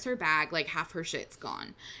she checks her bag, like half her shit's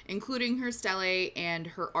gone, including her stele and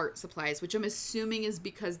her art supplies, which I'm assuming is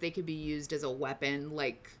because they could be used as a weapon,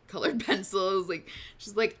 like colored pencils. Like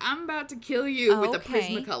she's like, I'm about to kill you with a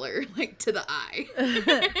Prismacolor, like to the eye.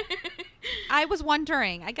 I was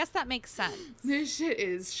wondering. I guess that makes sense. This shit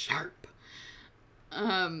is sharp.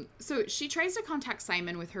 So she tries to contact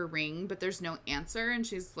Simon with her ring, but there's no answer, and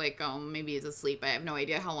she's like, oh, maybe he's asleep. I have no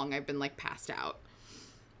idea how long I've been like passed out.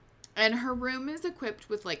 And her room is equipped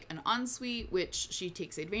with like an ensuite, which she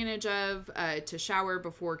takes advantage of to shower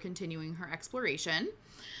before continuing her exploration.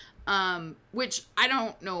 Which I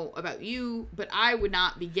don't know about you, but I would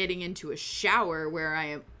not be getting into a shower where I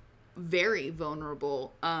am very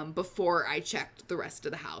vulnerable before I checked the rest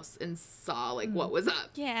of the house and saw like what was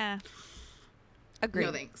up. Yeah. Agreed.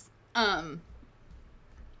 No thanks.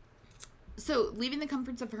 So, leaving the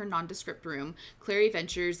comforts of her nondescript room, Clary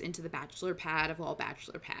ventures into the bachelor pad of all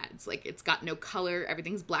bachelor pads. Like, it's got no color.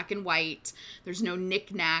 Everything's black and white. There's no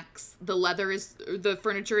knickknacks. The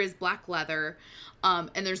furniture is black leather.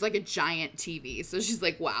 And there's, like, a giant TV. So, she's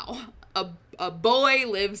like, wow, a boy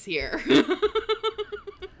lives here.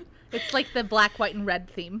 It's like the black, white, and red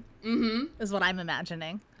theme. Mm-hmm. Is what I'm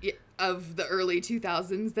imagining. Yeah, of the early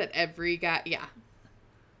 2000s that every guy, yeah.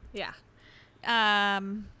 Yeah.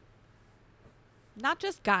 Not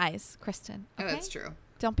just guys, Kristen. Okay? Oh, that's true.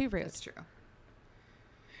 Don't be rude. That's true.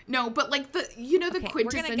 No, but like the quintessential.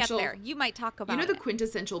 We're gonna get there. You might talk about the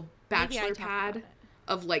quintessential bachelor pad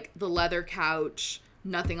of like the leather couch,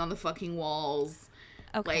 nothing on the fucking walls.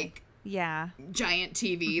 Okay. Like yeah, giant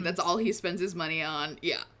TV. Mm-hmm. That's all he spends his money on.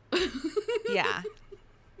 Yeah. Yeah.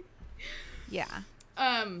 Yeah.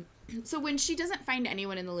 So when she doesn't find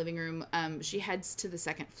anyone in the living room, she heads to the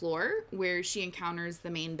second floor where she encounters the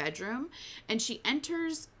main bedroom, and she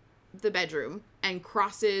enters the bedroom and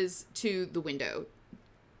crosses to the window.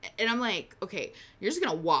 And I'm like, okay, you're just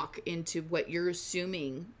going to walk into what you're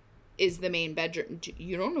assuming is the main bedroom.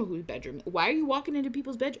 You don't know whose bedroom. Why are you walking into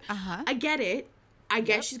people's bedroom? Uh-huh. I get it. I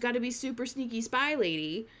guess she's got to be super sneaky spy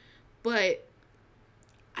lady, but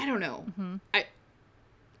I don't know. Mm-hmm.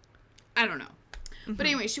 I don't know. Mm-hmm. But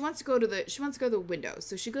anyway, she wants to go to the window.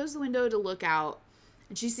 So she goes to the window to look out,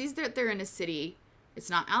 and she sees that they're in a city. It's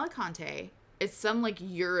not Alicante. It's some like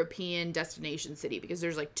European destination city because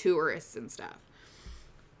there's like tourists and stuff.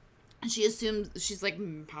 And she assumes she's like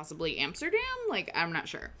possibly Amsterdam. Like I'm not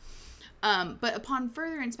sure. But upon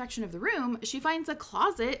further inspection of the room, she finds a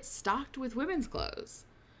closet stocked with women's clothes.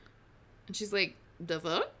 And she's like, the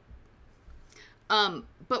fuck?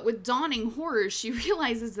 But with dawning horror, she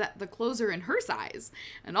realizes that the clothes are in her size,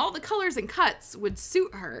 and all the colors and cuts would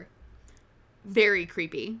suit her. Very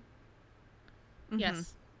creepy. Mm-hmm.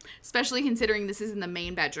 Yes. Especially considering this is in the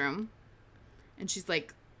main bedroom. And she's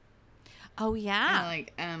like, oh, yeah.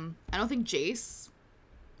 Like, I don't think Jace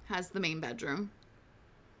has the main bedroom.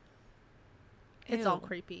 It's all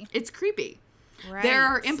creepy. It's creepy. Right. There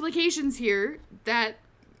are implications here that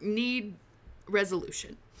need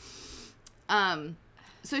resolution.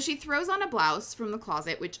 So she throws on a blouse from the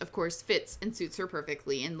closet, which of course fits and suits her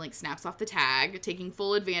perfectly, and like snaps off the tag, taking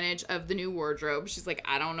full advantage of the new wardrobe. She's like,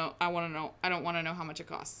 I don't know. I don't want to know how much it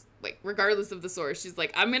costs. like, regardless of the source, she's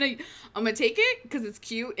like, I'm gonna take it because it's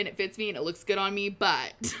cute and it fits me and it looks good on me,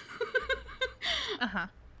 but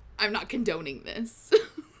I'm not condoning this.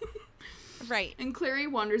 Right. And Clary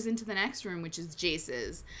wanders into the next room, which is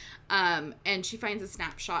Jace's, and she finds a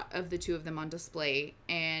snapshot of the two of them on display,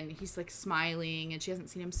 and he's, like, smiling, and she hasn't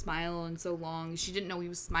seen him smile in so long. She didn't know he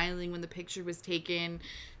was smiling when the picture was taken.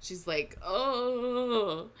 She's like,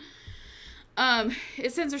 oh.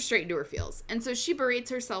 It sends her straight into her feels, and so she berates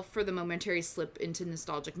herself for the momentary slip into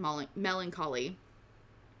nostalgic melancholy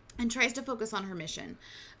and tries to focus on her mission.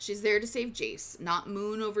 She's there to save Jace, not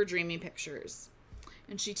moon over dreamy pictures.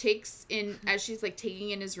 And she takes in, as she's, like, taking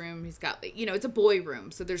in his room, he's got, like, you know, it's a boy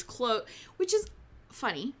room. So there's clothes, which is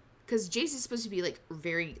funny because Jace is supposed to be, like,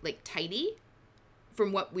 very, like, tidy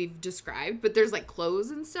from what we've described. But there's, like,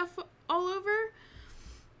 clothes and stuff all over.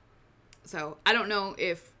 So I don't know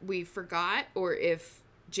if we forgot or if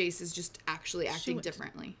Jace is just actually acting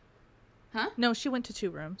differently. No, she went to 2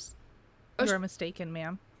 rooms. You're mistaken,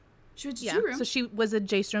 ma'am. She went to 2 rooms? So she was in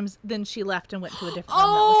Jace's rooms, then she left and went to a different room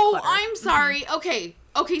that was was cluttered. I'm sorry.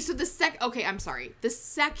 Okay, so I'm sorry. The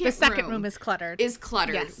second room is cluttered.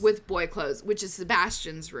 Yes. With boy clothes, which is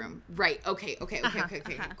Sebastian's room. Right. Okay.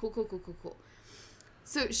 Cool.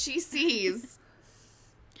 So she sees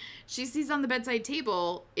on the bedside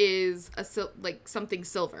table is something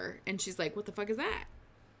silver, and she's like, "What the fuck is that?"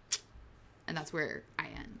 And that's where I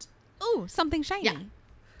end. Ooh, something shiny. Yeah.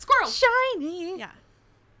 Squirrel. Shiny. Yeah.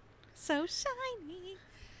 So shiny.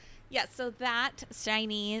 Yeah, so that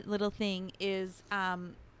shiny little thing is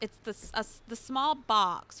it's the small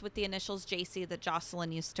box with the initials JC that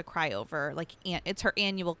Jocelyn used to cry over. Like, it's her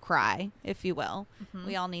annual cry, if you will. Mm-hmm.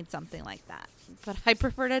 We all need something like that. But I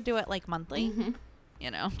prefer to do it, like, monthly. Mm-hmm. You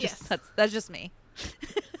know, that's just me.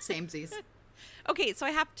 Samesies. Okay, so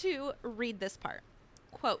I have to read this part.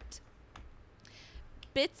 Quote,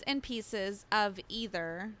 bits and pieces of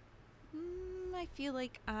either... I feel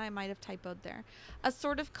like I might have typoed there. A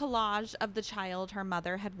sort of collage of the child her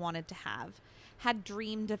mother had wanted to have, had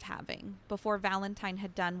dreamed of having, before Valentine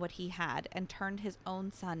had done what he had and turned his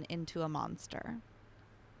own son into a monster.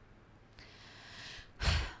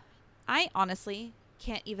 I honestly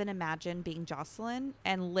can't even imagine being Jocelyn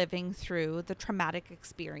and living through the traumatic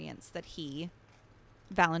experience that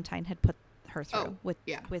Valentine had put her through with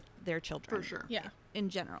their children. For sure. Yeah. In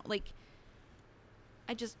general. Like,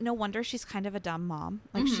 no wonder she's kind of a dumb mom.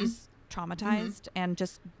 Like, she's traumatized and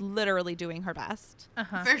just literally doing her best.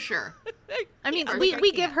 For sure. I mean,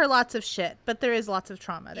 we give her lots of shit, but there is lots of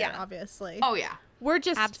trauma there, obviously. Oh, yeah. We're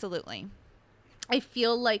just... Absolutely. I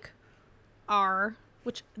feel like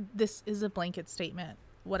which this is a blanket statement,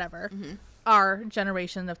 whatever, our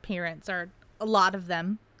generation of parents are, a lot of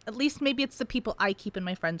them, at least maybe it's the people I keep in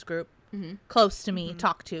my friends group, close to me,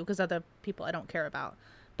 talk to, because other people I don't care about.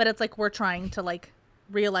 But it's like we're trying to, like,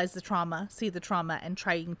 realize the trauma, see the trauma, and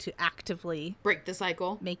trying to actively break the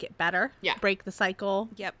cycle, make it better. Yeah. Break the cycle.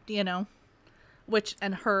 Yep. You know,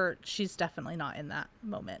 she's definitely not in that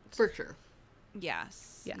moment. For sure.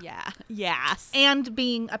 Yes. Yeah. Yeah. Yes. And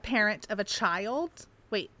being a parent of a child,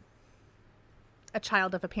 a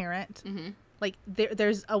child of a parent, like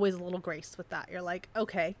there's always a little grace with that. You're like,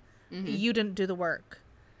 okay, you didn't do the work.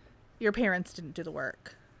 Your parents didn't do the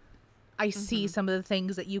work. I see some of the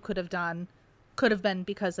things that you could have done could have been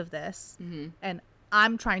because of this, and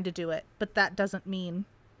I'm trying to do it, but that doesn't mean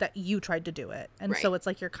that you tried to do it. And so it's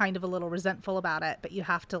like you're kind of a little resentful about it, but you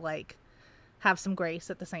have to, like, have some grace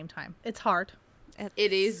at the same time. It's hard.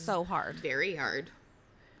 It is so hard. Very hard.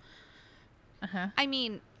 I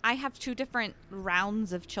mean, I have 2 different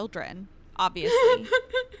rounds of children, obviously.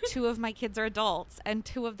 2 of my kids are adults and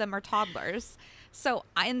 2 of them are toddlers. So,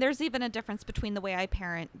 and there's even a difference between the way I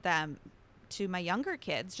parent them to my younger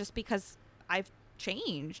kids, just because I've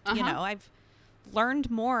changed, you know, I've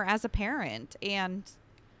learned more as a parent, and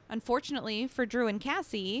unfortunately for Drew and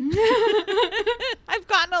Cassie, I've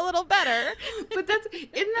gotten a little better. But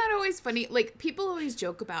isn't that always funny? Like, people always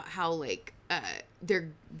joke about how, like,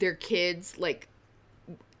 their kids, like,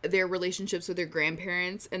 their relationships with their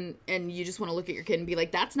grandparents, and you just want to look at your kid and be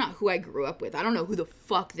like, that's not who I grew up with. I don't know who the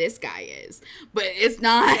fuck this guy is, but it's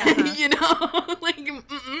not, you know, like,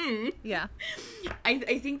 Yeah.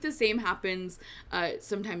 I think the same happens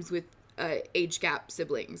sometimes with age gap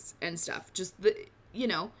siblings and stuff. Just you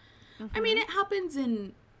know, I mean, it happens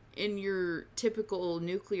in your typical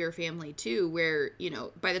nuclear family too, where, you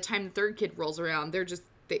know, by the time the 3rd kid rolls around,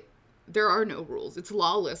 there are no rules. It's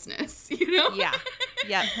lawlessness, you know? Yeah.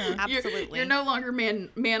 Yeah, absolutely. You're no longer man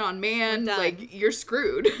on man. Like, you're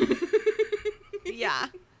screwed. Yeah.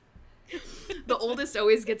 The oldest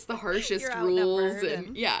always gets the harshest rules,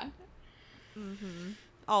 and yeah.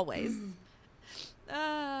 Always.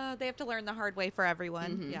 They have to learn the hard way for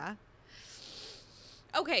everyone. Mm-hmm. Yeah.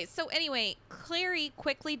 Okay, so anyway, Clary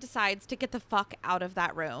quickly decides to get the fuck out of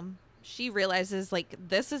that room. She realizes, like,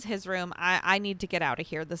 this is his room. I need to get out of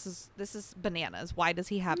here. This is bananas. Why does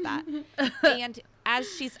he have that? And as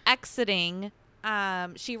she's exiting,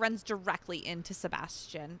 she runs directly into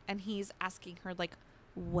Sebastian, and he's asking her, like,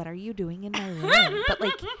 what are you doing in my room? But,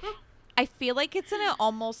 like, I feel like it's in an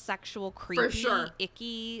almost sexual, creepy, for sure,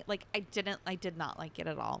 icky. Like, I did not like it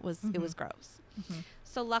at all. It was gross. Mm-hmm.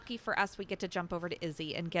 So lucky for us, we get to jump over to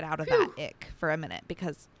Izzy and get out of that ick for a minute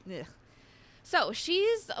because, ugh. So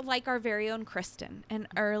she's like our very own Kristen, an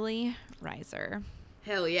early riser.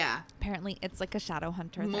 Hell yeah! Apparently, it's like a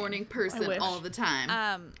Shadowhunter morning person all the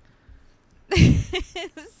time.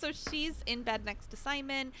 So she's in bed next to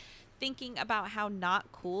Simon, thinking about how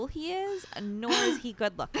not cool he is, nor is he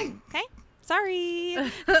good looking. Okay, sorry.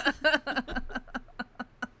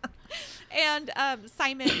 And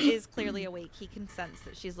Simon is clearly awake. He can sense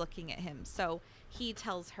that she's looking at him. So he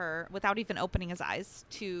tells her, without even opening his eyes,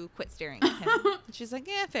 to quit staring at him. And she's like,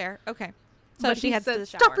 yeah, fair. Okay. So but she heads to the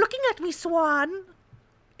shower. Stop looking at me, Swan.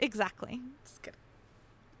 Exactly. Just kidding.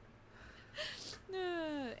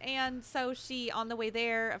 And so she, on the way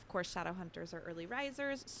there, of course, Shadowhunters are early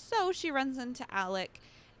risers. So she runs into Alec,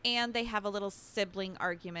 and they have a little sibling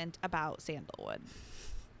argument about sandalwood.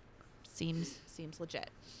 Seems legit.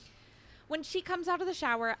 When she comes out of the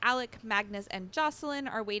shower, Alec, Magnus, and Jocelyn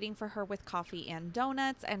are waiting for her with coffee and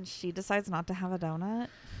donuts, and she decides not to have a donut.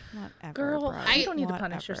 Whatever, girl, bro. you don't need to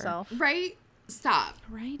punish yourself. Right? Stop.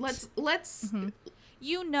 Right? Let's. Mm-hmm.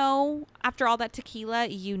 You know, after all that tequila,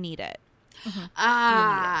 you need it.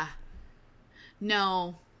 Mm-hmm.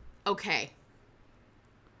 No. Okay.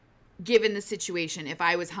 Given the situation, if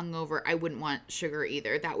I was hungover, I wouldn't want sugar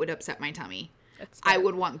either. That would upset my tummy. I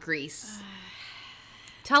would want grease.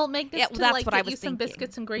 Tell Magnus to that's like what get I was you some thinking.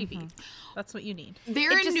 Biscuits and gravy. Mm-hmm. That's what you need.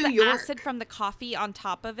 They're in New the York. Acid from the coffee on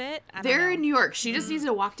top of it. They're in New York. She just needs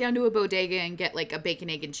to walk down to a bodega and get like a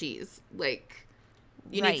bacon, egg, and cheese. Like,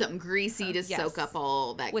 you need something greasy to soak up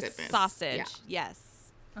all that with goodness. Sausage. Yeah. Yes.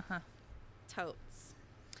 Totes.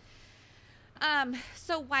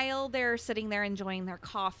 So while they're sitting there enjoying their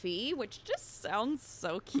coffee, which just sounds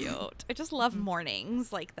so cute. I just love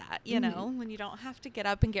mornings like that, you know, when you don't have to get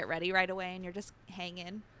up and get ready right away and you're just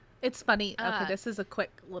hanging. It's funny. Okay, this is a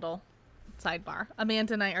quick little sidebar.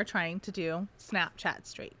 Amanda and I are trying to do Snapchat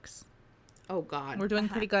streaks. Oh, God. We're doing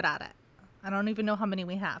pretty good at it. I don't even know how many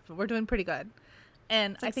we have, but we're doing pretty good.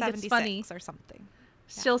 And it's like I think it's funny. or something.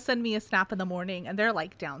 She'll send me a snap in the morning, and they're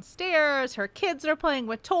like downstairs. Her kids are playing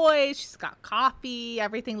with toys. She's got coffee.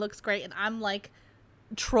 Everything looks great. And I'm like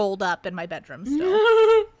trolled up in my bedroom still.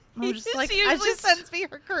 I'm just like, she usually sends me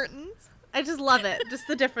her curtains. I just love it. Just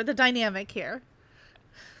the dynamic here.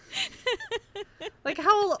 Like,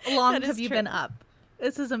 how long have you been up?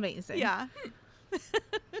 This is amazing. Yeah.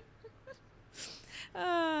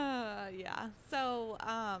 Yeah. So,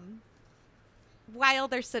 while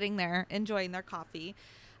they're sitting there enjoying their coffee,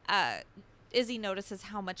 Izzy notices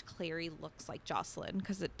how much Clary looks like Jocelyn,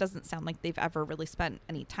 because it doesn't sound like they've ever really spent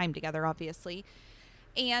any time together, obviously.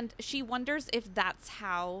 And she wonders if that's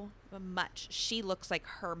how much she looks like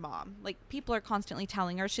her mom. Like, people are constantly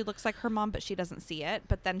telling her she looks like her mom, but she doesn't see it.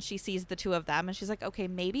 But then she sees the two of them, and she's like, okay,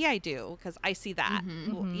 maybe I do, because I see that,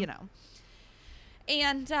 you know.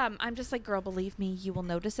 And I'm just like, girl, believe me, you will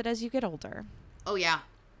notice it as you get older. Oh, yeah.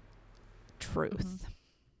 Truth.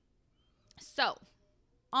 So,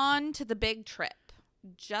 on to the big trip.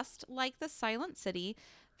 Just like the Silent City,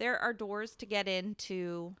 there are doors to get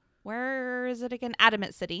into, where is it again?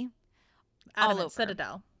 Adamant City. Adamant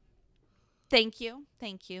Citadel. Thank you.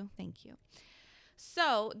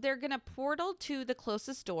 So, they're going to portal to the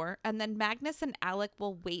closest door, and then Magnus and Alec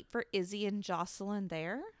will wait for Izzy and Jocelyn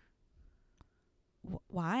there.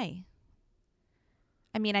 Why?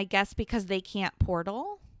 I mean, I guess because they can't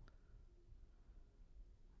portal.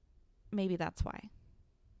 Maybe that's why.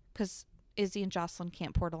 Because Izzy and Jocelyn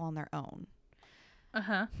can't portal on their own.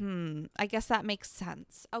 I guess that makes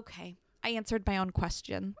sense. Okay. I answered my own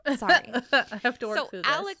question. Sorry. I have to work through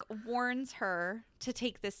this. Alec warns her to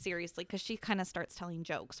take this seriously because she kind of starts telling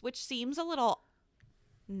jokes, which seems a little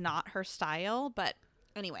not her style. But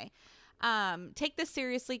anyway, take this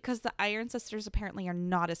seriously because the Iron Sisters apparently are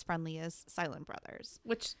not as friendly as Silent Brothers.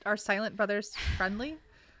 Which are Silent Brothers friendly?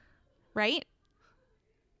 Right?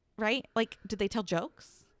 Like, did they tell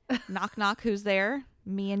jokes? Knock, knock, who's there?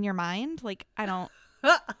 Me in your mind? Like, I don't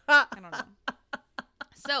know.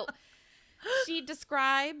 So she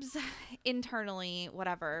describes internally,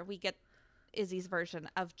 whatever, we get Izzy's version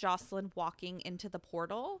of Jocelyn walking into the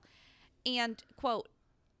portal and, quote,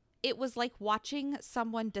 it was like watching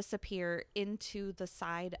someone disappear into the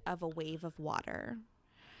side of a wave of water.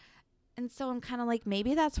 And so I'm kind of like,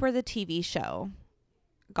 maybe that's where the TV show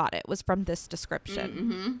got it, was from this description.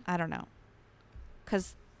 Mm-hmm. I don't know.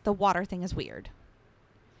 Because the water thing is weird.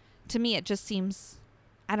 To me, it just seems,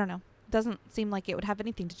 I don't know. Doesn't seem like it would have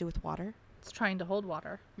anything to do with water. It's trying to hold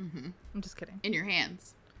water. Mm-hmm. I'm just kidding. In your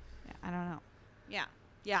hands. Yeah, I don't know.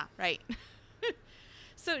 Yeah, right.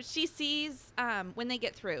 So she sees, when they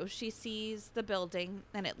get through, she sees the building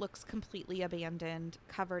and it looks completely abandoned,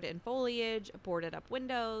 covered in foliage, boarded up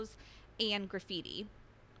windows, and graffiti.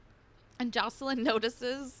 And Jocelyn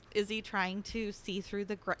notices Izzy trying to see through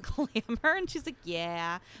the glamour, and she's like,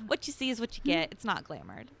 yeah, what you see is what you get. It's not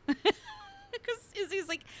glamored. Because Izzy's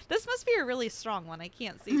like, this must be a really strong one. I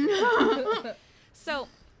can't see through. So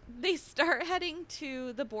they start heading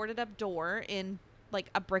to the boarded up door in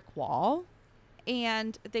like a brick wall.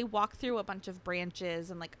 And they walk through a bunch of branches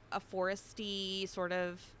and like a foresty sort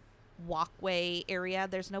of walkway area.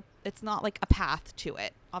 It's not like a path to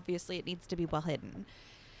it. Obviously, it needs to be well hidden.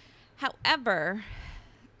 However,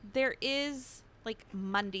 there is like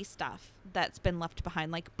Mundy stuff that's been left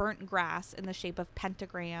behind, like burnt grass in the shape of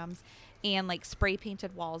pentagrams and like spray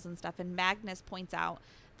painted walls and stuff. And Magnus points out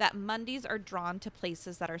that Mundys are drawn to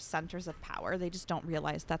places that are centers of power. They just don't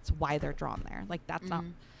realize that's why they're drawn there. Like that's not...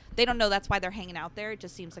 They don't know that's why they're hanging out there. It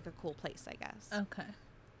just seems like a cool place, I guess. Okay.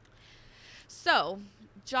 So,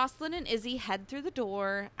 Jocelyn and Izzy head through the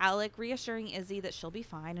door, Alec reassuring Izzy that she'll be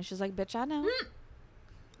fine. And she's like, bitch, I know.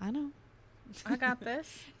 I know. I got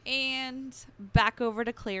this. And back over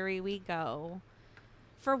to Clary we go.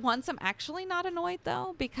 For once, I'm actually not annoyed,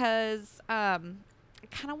 though, because I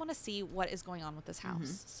kind of want to see what is going on with this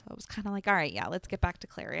house. So I was kind of like, all right, yeah, let's get back to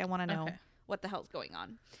Clary. I want to know what the hell's going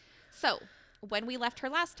on. So... when we left her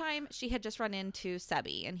last time, she had just run into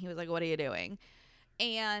Sebi, and he was like, what are you doing?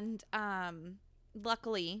 And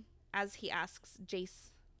luckily, as he asks,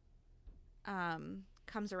 Jace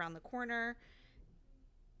comes around the corner.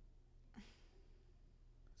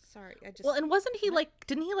 Sorry, Well, and wasn't he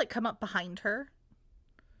didn't he come up behind her?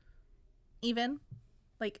 Even?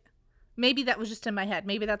 Like, maybe that was just in my head.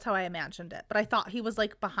 Maybe that's how I imagined it. But I thought he was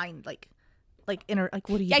behind, in her, what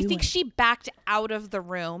are you doing? I think she backed out of the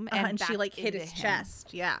room and she hit his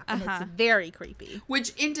chest. Yeah. And it's Uh-huh. very creepy.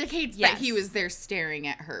 Which indicates that he was there staring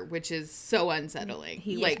at her, which is so unsettling.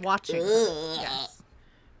 He was watching her. Yes.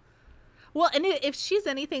 Well, and if she's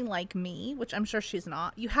anything like me, which I'm sure she's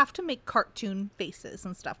not, you have to make cartoon faces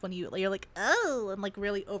and stuff when you're like, oh, and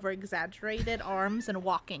really over exaggerated arms and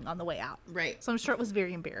walking on the way out. Right. So I'm sure it was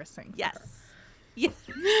very embarrassing. Yes. Yes.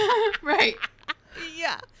 Right.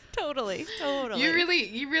 Yeah. Totally. You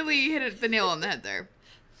really hit the nail on the head there.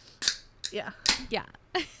 Yeah. Yeah.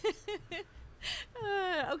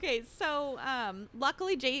 Okay, so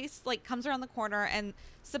luckily Jace comes around the corner and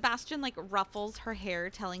Sebastian ruffles her hair,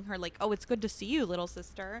 telling her oh, it's good to see you, little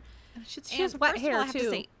sister. She has wet hair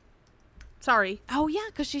too. Sorry. Oh yeah,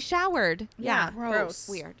 because she showered. Yeah, gross.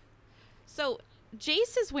 Weird. So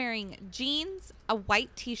Jace is wearing jeans, a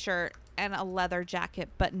white t-shirt, and a leather jacket,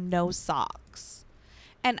 but no socks.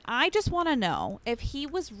 And I just want to know if he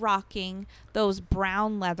was rocking those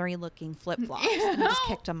brown leathery looking flip-flops and just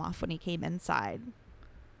kicked him off when he came inside.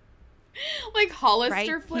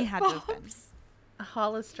 Hollister right? He had to have been. flip-flops. A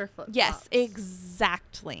Hollister flip-flops. Yes,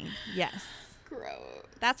 exactly. Yes. Gross.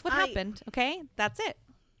 That's what happened, okay? That's it.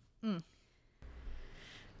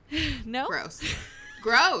 No? Gross.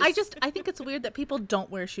 I think it's weird that people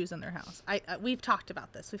don't wear shoes in their house. We've talked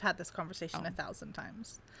about this. We've had this conversation 1,000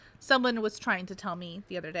 times. Someone was trying to tell me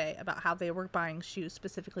the other day about how they were buying shoes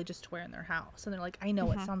specifically just to wear in their house. And they're like, I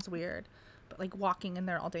know it sounds weird, but walking in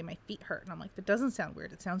there all day, my feet hurt. And I'm like, that doesn't sound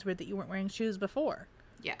weird. It sounds weird that you weren't wearing shoes before.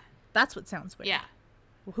 Yeah. That's what sounds weird. Yeah.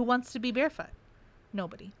 Well, who wants to be barefoot?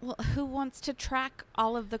 Nobody. Well, who wants to track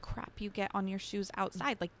all of the crap you get on your shoes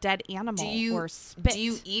outside, like dead animal or spit? Do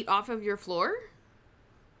you eat off of your floor?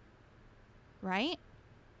 Right?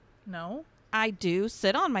 No. I do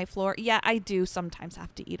sit on my floor. Yeah, I do sometimes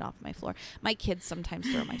have to eat off my floor. My kids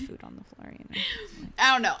sometimes throw my food on the floor.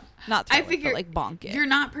 I don't know. Not throw I figure it, but bonk it. You're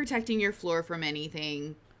not protecting your floor from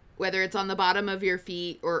anything, whether it's on the bottom of your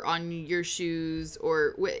feet or on your shoes,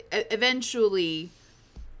 or eventually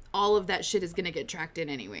all of that shit is going to get tracked in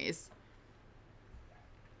anyways.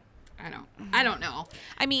 I don't know.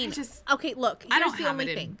 I mean, okay, look, here's the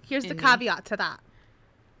only thing. Here's the caveat to that.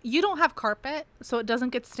 You don't have carpet, so it doesn't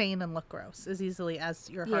get stained and look gross as easily as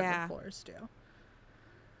your hardwood floors do.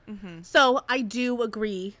 So I do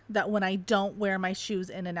agree that when I don't wear my shoes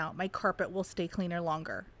in and out, my carpet will stay cleaner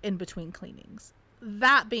longer in between cleanings.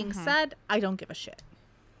 That being said, I don't give a shit.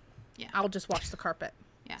 Yeah. I'll just wash the carpet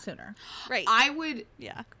sooner. Right. I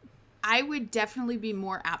would definitely be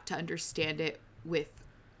more apt to understand it with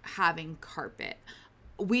having carpet.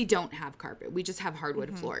 We don't have carpet. We just have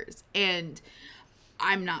hardwood floors. And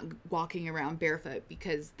I'm not walking around barefoot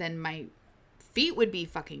because then my feet would be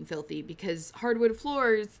fucking filthy, because hardwood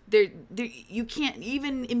floors, you can't,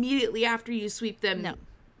 even immediately after you sweep them,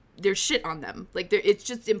 there's shit on them. Like, it's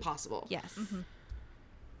just impossible. Yes.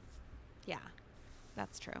 Yeah,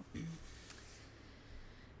 that's true.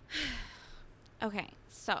 Okay,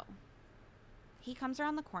 so he comes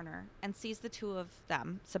around the corner and sees the two of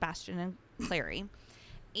them, Sebastian and Clary,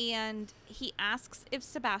 and he asks if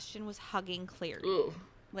Sebastian was hugging Clary. Ugh.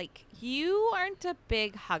 Like, you aren't a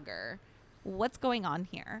big hugger. What's going on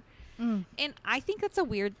here? And I think that's a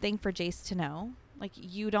weird thing for Jace to know. Like,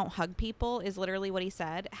 you don't hug people is literally what he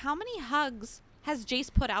said. How many hugs has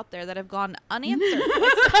Jace put out there that have gone unanswered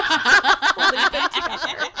while they've been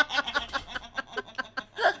together?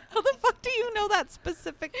 How the fuck do you know that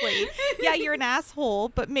specifically? Yeah, you're an asshole,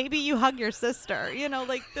 but maybe you hug your sister. You know,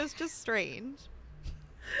 like, that's just strange.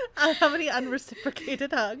 How many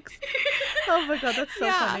unreciprocated hugs? Oh my god, that's so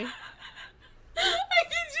funny. I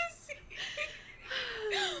can just see.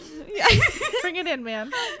 Yeah. Bring it in, man.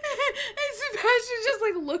 And Sebastian just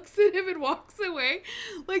like looks at him and walks away.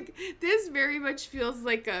 Like, this very much feels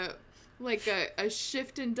like a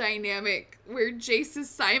shift in dynamic where Jace is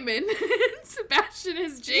Simon and Sebastian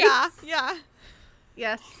is Jace. Yeah.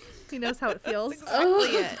 Yes. He knows how it feels. Exactly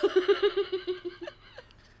it.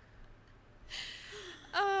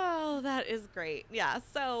 Oh, that is great. Yeah.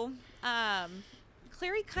 So,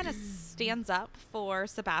 Clary kind of stands up for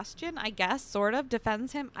Sebastian, I guess, sort of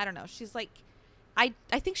defends him. I don't know. She's like, I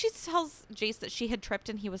think she tells Jace that she had tripped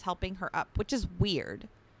and he was helping her up, which is weird.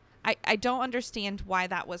 I don't understand why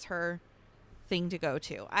that was her thing to go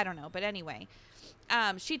to. I don't know. But anyway,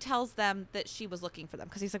 she tells them that she was looking for them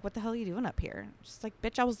because he's like, what the hell are you doing up here? She's like,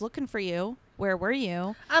 bitch, I was looking for you. Where were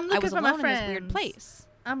you? I'm looking I was for alone my friends. in this weird place.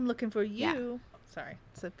 I'm looking for you. Yeah. Sorry,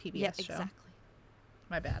 it's a PBS Yeah, show. exactly.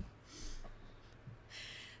 My bad.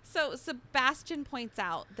 So Sebastian points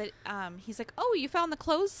out that he's like, oh, you found the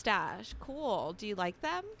clothes stash. Cool. Do you like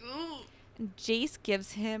them? And Jace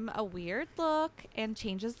gives him a weird look and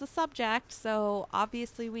changes the subject. So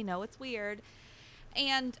obviously we know it's weird.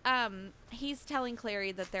 And he's telling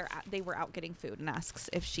Clary that they were out getting food and asks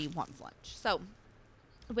if she wants lunch. So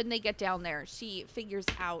when they get down there, she figures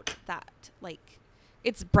out that, like,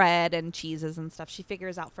 it's bread and cheeses and stuff. She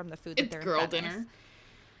figures out from the food that It's they're girl in Venice.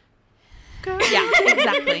 dinner. Yeah,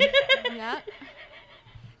 exactly. Yeah.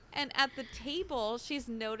 And at the table, she's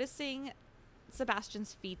noticing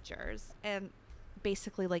Sebastian's features and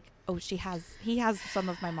basically like, oh, he has some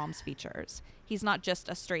of my mom's features. He's not just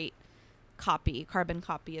a straight carbon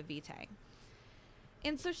copy of Vitae.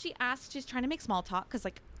 And so she's trying to make small talk because,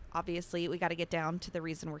 like, obviously we got to get down to the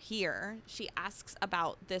reason we're here. She asks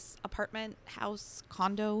about this apartment, house,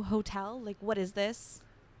 condo, hotel. Like, what is this?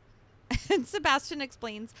 And Sebastian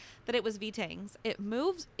explains that it was Vitang's. It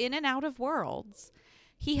moves in and out of worlds.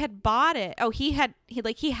 He had bought it. Oh, he had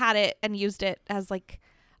it and used it as like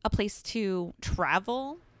a place to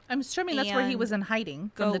travel. I'm assuming that's where he was in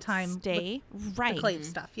hiding from the time stay. With right. the Clave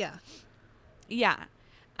stuff. Yeah. Yeah.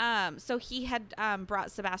 So he had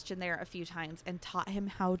brought Sebastian there a few times and taught him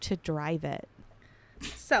how to drive it.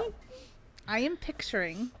 So I am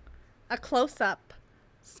picturing a close-up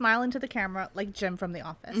smile into the camera like Jim from The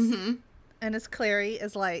Office. Mm-hmm. And as Clary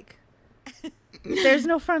is like, there's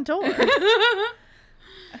no front door.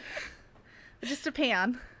 Just a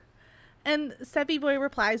pan. And Sebby Boy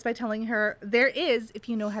replies by telling her, there is, if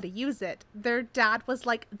you know how to use it. Their dad was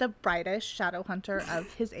like the brightest shadow hunter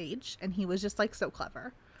of his age. And he was just like so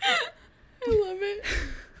clever. I love it.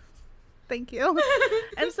 Thank you.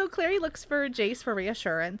 And so Clary looks for Jace for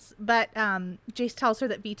reassurance, but Jace tells her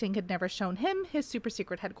that Vitang had never shown him his super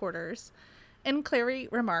secret headquarters. And Clary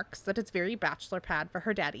remarks that it's very bachelor pad for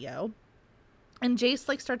her daddy-o. And Jace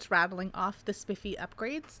like starts rattling off the spiffy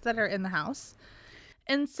upgrades that are in the house.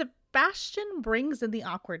 And Sebastian brings in the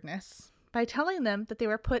awkwardness by telling them that they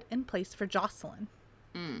were put in place for Jocelyn.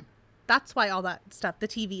 That's why all that stuff, the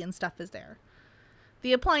TV and stuff, is there.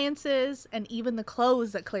 The appliances and even the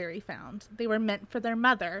clothes that Clary found, they were meant for their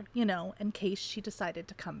mother, you know, in case she decided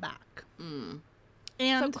to come back. And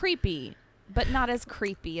so creepy, but not as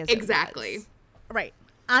creepy as exactly. It was. Right.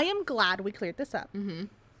 I am glad we cleared this up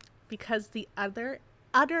because the utter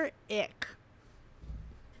ick,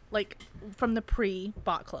 like from the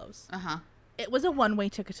pre-bought clothes, it was a one-way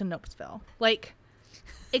ticket to Nopesville. Like,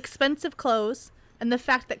 expensive clothes. And the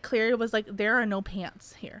fact that Clary was like, there are no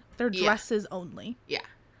pants here. They're dresses only. Yeah.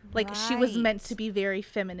 Like, she was meant to be very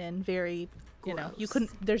feminine, very You know, you Gross.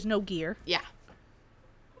 couldn't, there's no gear. Yeah.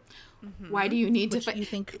 Why do you need Which to fight? you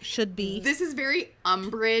think should be. This is very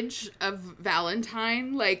Umbridge of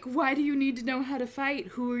Valentine. Like, why do you need to know how to fight?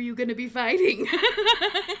 Who are you going to be fighting?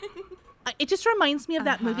 It just reminds me of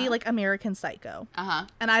that movie, like American Psycho.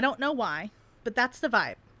 And I don't know why, but that's the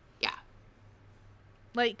vibe. Yeah.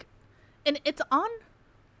 Like, and it's on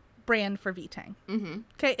brand for V-Tang.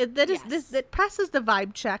 Okay, it passes the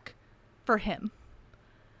vibe check for him.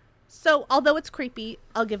 So, although it's creepy,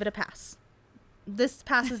 I'll give it a pass. This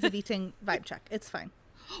passes the V-Tang vibe check. It's fine.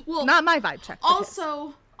 Well, not my vibe check.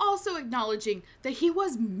 Also acknowledging that he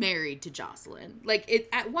was married to Jocelyn. Like, it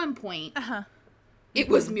at one point, it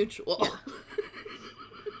was mutual.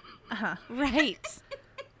 Right.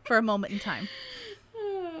 For a moment in time.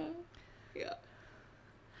 Yeah.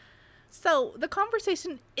 So the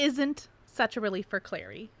conversation isn't such a relief for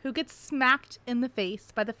Clary, who gets smacked in the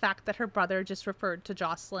face by the fact that her brother just referred to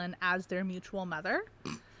Jocelyn as their mutual mother.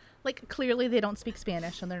 Like, clearly they don't speak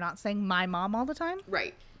Spanish and they're not saying my mom all the time.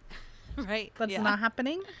 Right. Right. That's not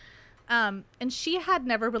happening. And she had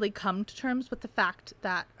never really come to terms with the fact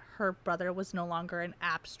that her brother was no longer an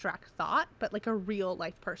abstract thought, but like a real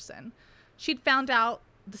life person. She'd found out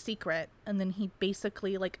the secret and then he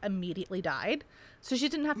basically like immediately died. So she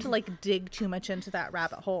didn't have to like dig too much into that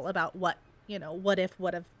rabbit hole about what, you know, what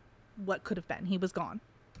could have been. He was gone.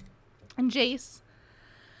 And Jace,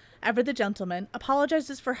 ever the gentleman,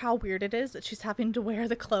 apologizes for how weird it is that she's having to wear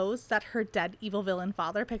the clothes that her dead evil villain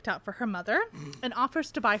father picked out for her mother and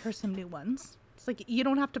offers to buy her some new ones. It's like, you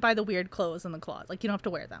don't have to buy the weird clothes in the closet. Like, you don't have to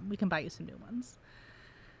wear them. We can buy you some new ones.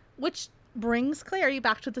 Which brings Clary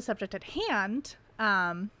back to the subject at hand,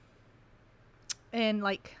 and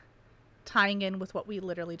like tying in with what we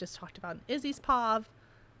literally just talked about in Izzy's POV.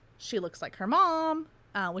 She looks like her mom,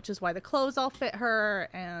 which is why the clothes all fit her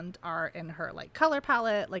and are in her like color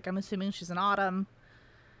palette. Like, I'm assuming she's an autumn.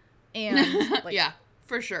 And like, yeah,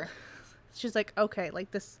 for sure. She's like, okay, like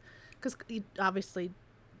this, because obviously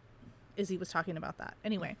Izzy was talking about that.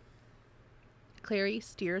 Anyway, Clary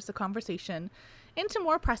steers the conversation into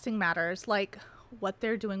more pressing matters, like what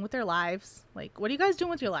they're doing with their lives. Like, what are you guys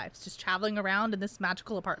doing with your lives? Just traveling around in this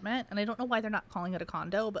magical apartment? And I don't know why they're not calling it a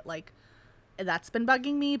condo, but like, that's been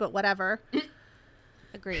bugging me, but whatever.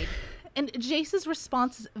 Agreed. And Jace's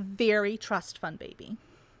response is very trust fund baby.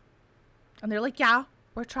 And they're like, yeah,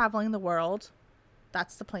 we're traveling the world.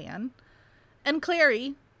 That's the plan. And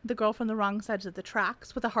Clary, the girl from the wrong side of the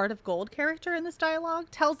tracks with a heart of gold character in this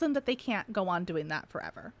dialogue, tells them that they can't go on doing that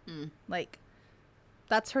forever. Like,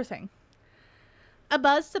 that's her thing.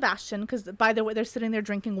 Abuzz Sebastian, because by the way, they're sitting there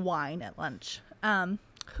drinking wine at lunch,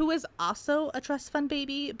 who is also a trust fund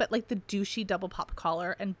baby, but like the douchey double pop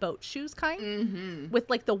collar and boat shoes kind, with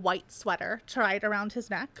like the white sweater tied around his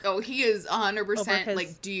neck. Oh, he is 100% his...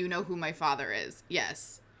 like, do you know who my father is?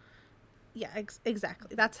 Yes. Yeah,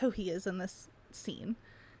 exactly. That's who he is in this scene.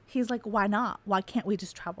 He's like, why not? Why can't we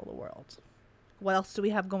just travel the world? What else do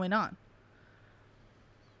we have going on?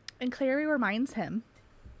 And Clary reminds him,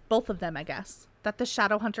 both of them, I guess, that the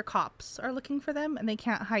Shadowhunter cops are looking for them and they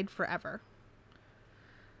can't hide forever.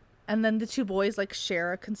 And then the two boys like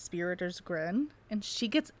share a conspirator's grin and she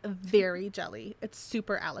gets very jelly. It's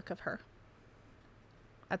super Alec of her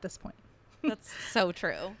at this point. That's so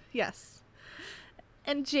true. Yes.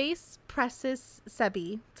 And Jace presses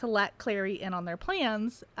Sebi to let Clary in on their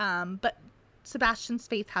plans, but Sebastian's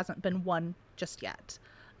faith hasn't been won just yet.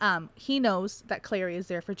 He knows that Clary is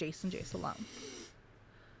there for Jace and Jace alone.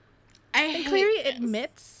 And Clary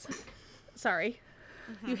admits... Sorry.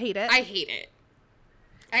 You hate it? I hate it.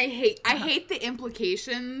 I hate the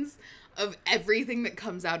implications of everything that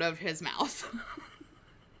comes out of his mouth.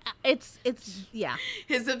 It's yeah.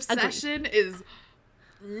 His obsession is...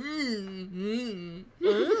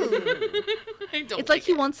 It's like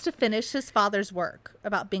he wants to finish his father's work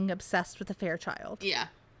about being obsessed with a Fairchild. Yeah.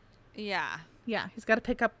 Yeah. Yeah, he's got to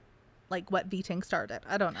pick up like what V-Tang started.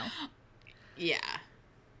 I don't know. Yeah.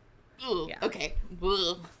 Ugh, yeah. Okay.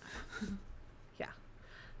 Ugh. Yeah.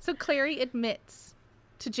 So Clary admits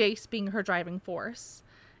to Jace being her driving force,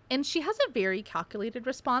 and she has a very calculated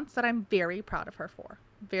response that I'm very proud of her for.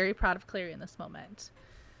 Very proud of Clary in this moment.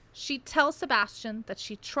 She tells Sebastian that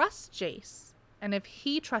she trusts Jace, and if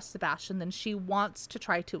he trusts Sebastian, then she wants to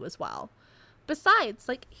try to as well. Besides,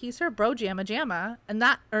 like, he's her bro jamma, and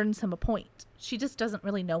that earns him a point. She just doesn't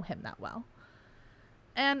really know him that well.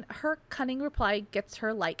 And her cunning reply gets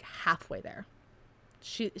her, like, halfway there.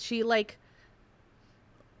 She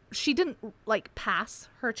didn't, like, pass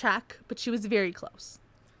her check, but she was very close.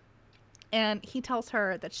 And he tells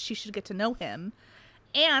her that she should get to know him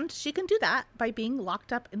And she can do that by being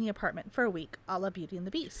locked up in the apartment for a week, a la Beauty and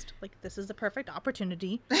the Beast. Like, this is the perfect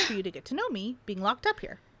opportunity for you to get to know me being locked up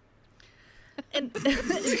here. And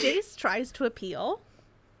Jace tries to appeal.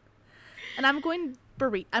 And I'm going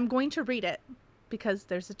to read it because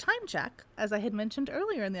there's a time check, as I had mentioned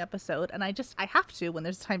earlier in the episode. And I have to when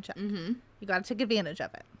there's a time check. Mm-hmm. You got to take advantage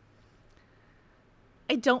of it.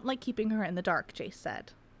 I don't like keeping her in the dark, Jace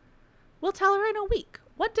said. We'll tell her in a week.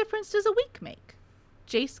 What difference does a week make?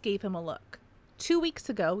 Jace gave him a look. 2 weeks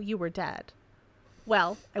ago, you were dead.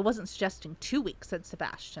 Well, I wasn't suggesting 2 weeks, said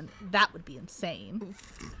Sebastian. That would be insane.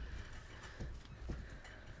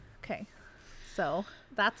 Okay, so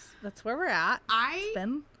that's where we're at. I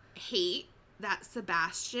hate that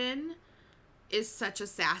Sebastian is such a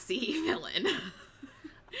sassy villain.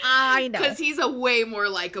 I know. Because he's a way more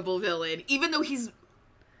likable villain, even though he's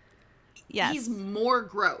more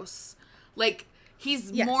gross. Like,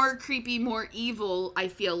 he's more creepy, more evil, I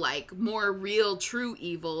feel like. More real, true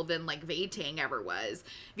evil than, like, Vatang ever was.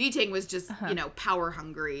 Vatang was just, power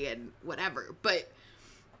hungry and whatever. But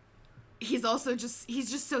he's also he's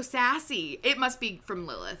just so sassy. It must be from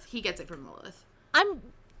Lilith. He gets it from Lilith.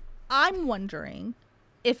 I'm wondering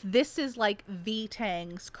if this is, like,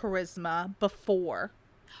 Vatang's charisma before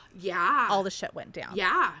all the shit went down.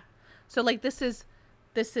 Yeah. So, like, this is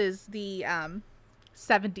the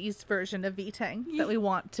 70s version of Vatang that we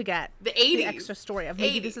want to get the 80s. The extra story of.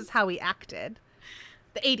 Maybe 80s. This is how he acted.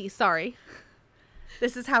 The 80s, sorry.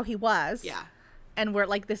 This is how he was. Yeah. And we're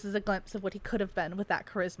like, this is a glimpse of what he could have been with that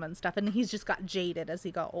charisma and stuff. And he's just got jaded as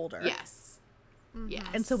he got older. Yes. Mm-hmm. Yes.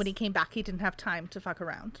 And so when he came back, he didn't have time to fuck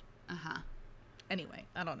around. Uh-huh. Anyway,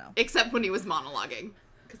 I don't know. Except when he was monologuing.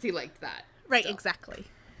 Because he liked that. Right, still. Exactly.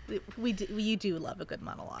 You do love a good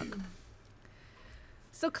monologue.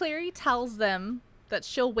 So Clary tells them that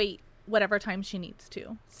she'll wait whatever time she needs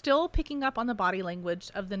to. Still picking up on the body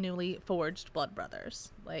language of the newly forged blood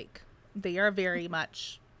brothers. Like, they are very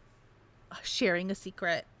much sharing a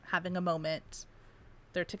secret, having a moment.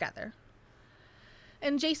 They're together.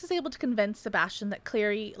 And Jace is able to convince Sebastian that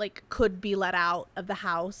Clary, like, could be let out of the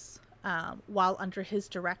house while under his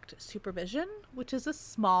direct supervision, which is a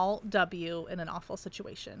small W in an awful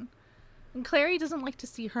situation. And Clary doesn't like to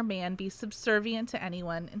see her man be subservient to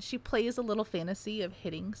anyone, and she plays a little fantasy of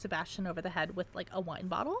hitting Sebastian over the head with, like, a wine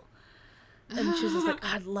bottle. And she's just like,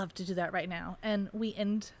 I'd love to do that right now. And we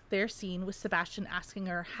end their scene with Sebastian asking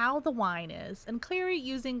her how the wine is, and Clary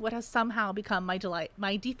using what has somehow become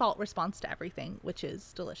my default response to everything, which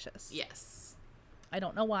is delicious. Yes. I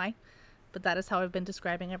don't know why, but that is how I've been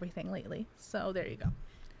describing everything lately. So there you go.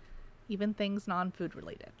 Even things non-food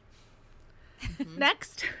related. Mm-hmm.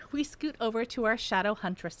 Next, we scoot over to our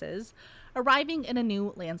Shadowhuntresses, arriving in a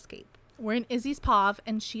new landscape. We're in Izzy's Pav,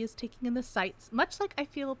 and she is taking in the sights, much like I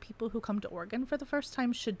feel people who come to Oregon for the first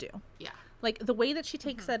time should do. Yeah. Like, the way that she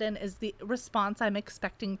takes that in is the response I'm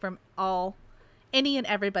expecting from any and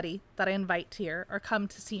everybody that I invite here or come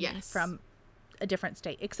to see me from a different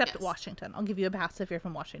state, except Washington. I'll give you a pass if you're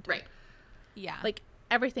from Washington. Right. Yeah. Like,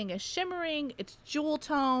 everything is shimmering, it's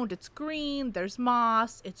jewel-toned, it's green, there's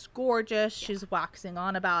moss, it's gorgeous, she's waxing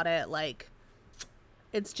on about it, like,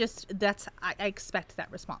 it's just, I expect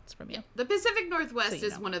that response from you. The Pacific Northwest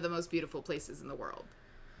is one of the most beautiful places in the world.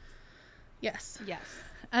 Yes. Yes.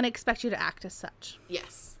 And I expect you to act as such.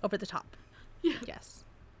 Yes. Over the top. Yeah. Yes.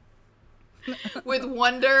 With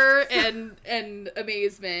wonder and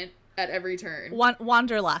amazement at every turn.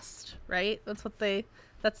 Wanderlust, right?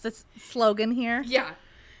 That's the slogan here. Yeah.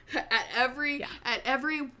 At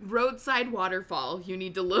every roadside waterfall, you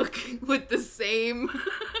need to look with the same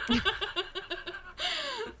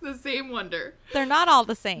the same wonder. They're not all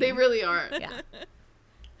the same. They really aren't. Yeah.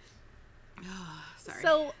 Sorry.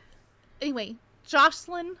 So, anyway,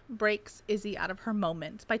 Jocelyn breaks Izzy out of her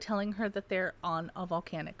moment by telling her that they're on a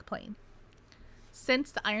volcanic plain.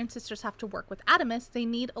 Since the Iron Sisters have to work with Adamus, they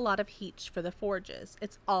need a lot of heat for the forges.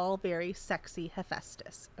 It's all very sexy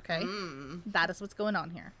Hephaestus, okay? That is what's going on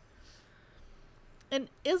here. And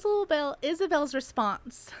Isabel's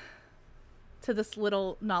response to this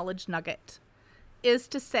little knowledge nugget is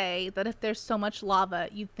to say that if there's so much lava,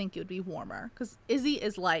 you'd think it would be warmer. Because Izzy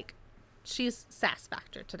is like, she's sass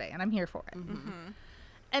factor today, and I'm here for it. Mm-hmm.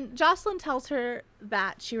 And Jocelyn tells her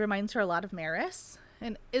that she reminds her a lot of Maris.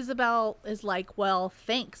 And Isabel is like, well,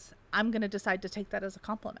 thanks. I'm going to decide to take that as a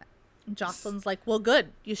compliment. And Jocelyn's like, well, good.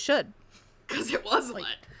 You should. Because it was like,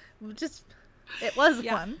 one. It was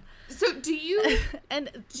one. So do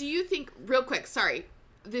you think, real quick, sorry,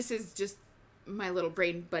 this is just my little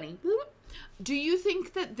brain bunny. Do you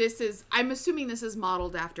think that I'm assuming this is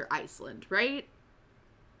modeled after Iceland, right?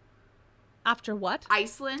 After what?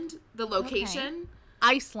 Iceland, the location.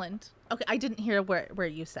 Iceland. Okay, I didn't hear where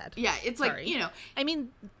you said. Yeah, it's like, Sorry. you know. I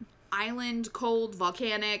mean, island, cold,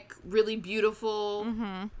 volcanic, really beautiful.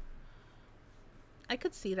 Mm-hmm. I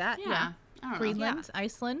could see that. Yeah. I don't know. Greenland,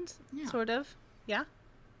 Iceland, Yeah. sort of. Yeah.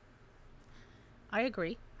 I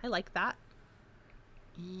agree. I like that.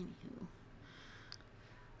 Anywho.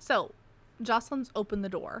 So, Jocelyn's opened the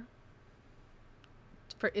door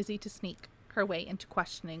for Izzy to sneak her way into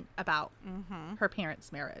questioning about her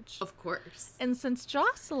parents' marriage. Of course. And since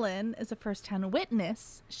Jocelyn is a first-hand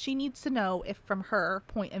witness, she needs to know if from her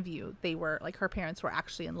point of view, they were, like, her parents were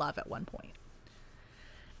actually in love at one point.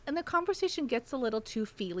 And the conversation gets a little too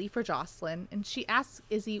feely for Jocelyn, and she asks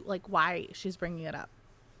Izzy, like, why she's bringing it up.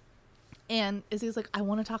 And Izzy's like, I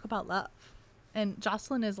want to talk about love. And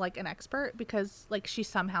Jocelyn is, like, an expert because, like, she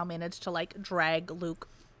somehow managed to, like, drag Luke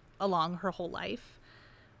along her whole life,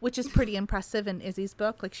 which is pretty impressive in Izzy's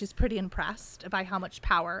book. Like, she's pretty impressed by how much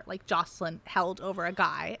power, like, Jocelyn held over a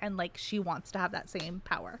guy, and, like, she wants to have that same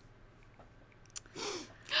power.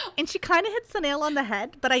 And she kind of hits the nail on the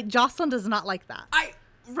head, but Jocelyn does not like that.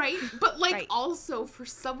 Right? But, like, Right. also for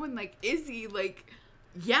someone like Izzy, like,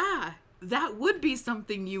 yeah, that would be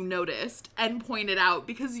something you noticed and pointed out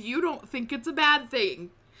because you don't think it's a bad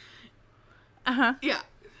thing. Uh-huh. Yeah.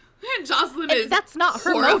 And Jocelyn And is that's not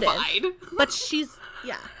her horrified. motive. But she's,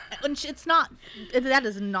 yeah. And it's not, that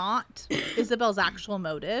is not Isabel's actual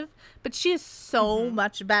motive. But she is so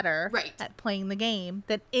much better Right. at playing the game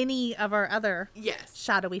than any of our other Yes.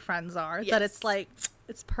 shadowy friends are. That Yes. it's like,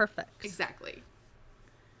 it's perfect. Exactly.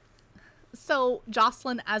 So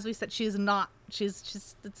Jocelyn, as we said, it's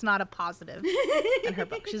not a positive in her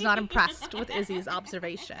book. She's not impressed with Izzy's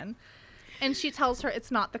observation. And she tells her it's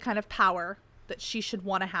not the kind of power that she should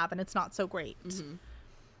want to have, and it's not so great.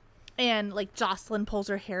 And, like, Jocelyn pulls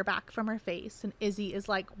her hair back from her face, and Izzy is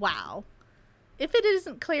like, wow, if it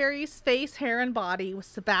isn't Clary's face, hair, and body with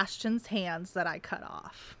Sebastian's hands that I cut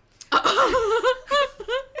off.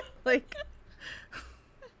 Like...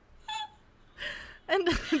 And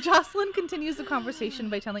Jocelyn continues the conversation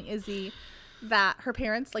by telling Izzy that her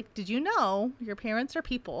parents, like, did you know your parents are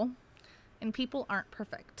people and people aren't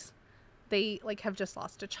perfect? They, like, have just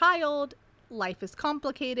lost a child. Life is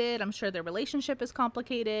complicated. I'm sure their relationship is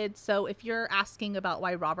complicated. So if you're asking about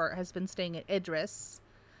why Robert has been staying at Idris,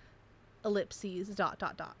 ellipses, ...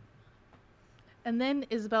 And then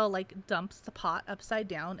Isabel, like, dumps the pot upside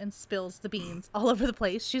down and spills the beans all over the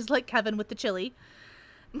place. She's like Kevin with the chili.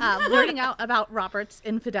 Learning out about Robert's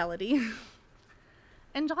infidelity.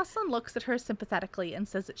 And Jocelyn looks at her sympathetically and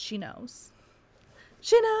says that she knows.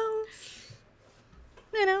 She knows.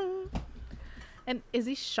 You know. And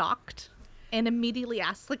Izzy's shocked and immediately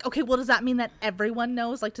asks, like, okay, well, does that mean that everyone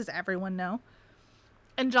knows? Like, does everyone know?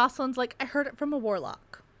 And Jocelyn's like, I heard it from a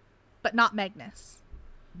warlock, but not Magnus.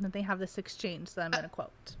 And then they have this exchange that I'm going to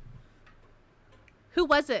quote. Who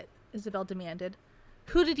was it? Isabel demanded.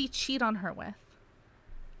 Who did he cheat on her with?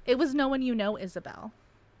 It was no one you know, Isabel.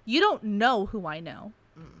 You don't know who I know.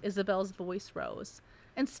 Isabel's voice rose.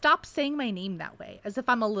 And stop saying my name that way, as if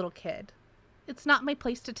I'm a little kid. It's not my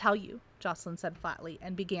place to tell you, Jocelyn said flatly,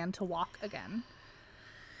 and began to walk again.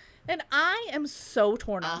 And I am so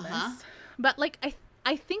torn on this. But, like,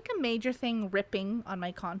 I think a major thing ripping on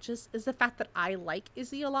my conscience is the fact that I like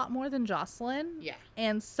Izzy a lot more than Jocelyn. Yeah.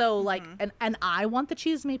 And so, like, and I want the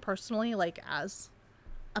chisme personally, like, as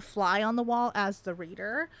a fly on the wall as the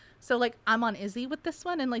reader. So, like, I'm on Izzy with this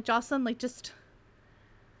one, and, like, Jocelyn, like, just,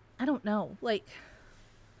 I don't know, like,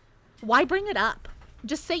 why bring it up?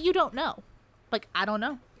 Just say you don't know. Like, I don't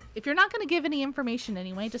know. If you're not going to give any information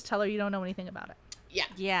anyway, just tell her you don't know anything about it. Yeah.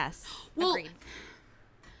 Yes. Well, Agreed.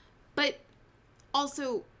 but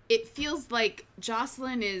also it feels like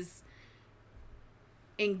Jocelyn is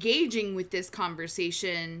engaging with this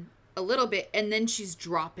conversation a little bit and then she's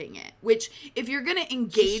dropping it, which if you're going to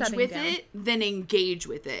engage with it, then engage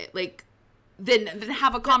with it. Like, then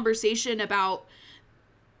have a conversation about,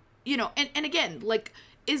 you know, and again, like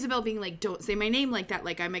Isabel being like, don't say my name like that,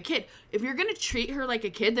 like I'm a kid. If you're going to treat her like a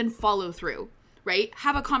kid, then follow through, right?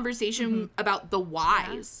 Have a conversation about the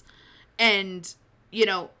whys and, you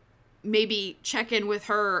know, maybe check in with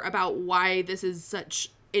her about why this is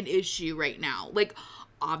such an issue right now. Like,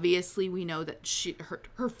 obviously we know that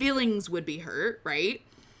her feelings would be hurt, right?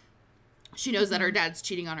 She knows that her dad's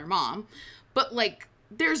cheating on her mom, but like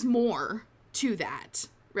there's more to that,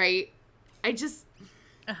 right? I just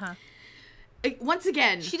once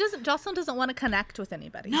again, Jocelyn doesn't want to connect with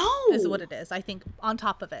anybody. No, is what it is. I think on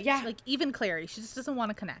top of it, yeah, like even Clary, she just doesn't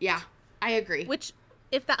want to connect. Yeah, I agree. Which,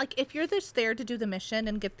 if you're just there to do the mission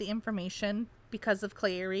and get the information because of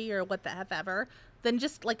Clary or what the F ever, then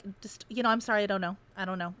just you know, I'm sorry, I don't know.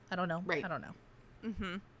 Right. I don't know.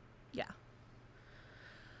 Mm-hmm. Yeah.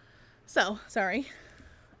 So, sorry.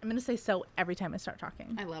 I'm going to say so every time I start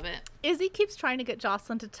talking. I love it. Izzy keeps trying to get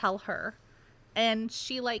Jocelyn to tell her, and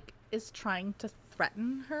she, like, is trying to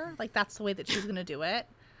threaten her. Like, that's the way that she's going to do it.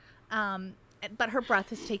 But her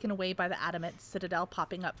breath is taken away by the adamant citadel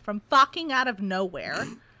popping up from fucking out of nowhere.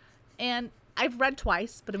 And I've read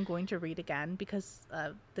twice, but I'm going to read again because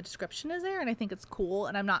the description is there, and I think it's cool,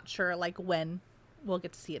 and I'm not sure, like, when we'll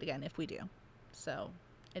get to see it again if we do. So,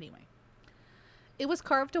 anyway. It was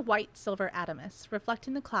carved a white silver adamas,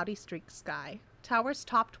 reflecting the cloudy streaked sky. Towers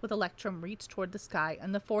topped with electrum reached toward the sky,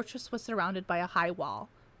 and the fortress was surrounded by a high wall,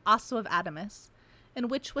 also of adamas, in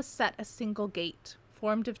which was set a single gate,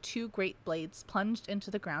 formed of 2 great blades plunged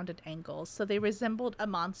into the ground at angles, so they resembled a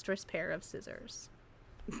monstrous pair of scissors.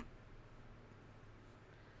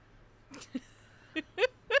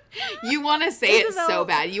 You want to say it so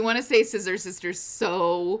bad. You want to say Scissor Sisters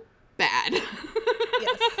so bad.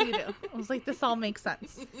 Yes, you do. I was like, this all makes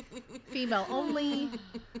sense. Female only.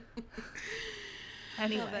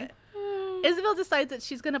 Anyway, Isabel decides that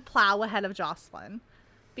she's going to plow ahead of Jocelyn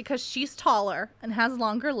because she's taller and has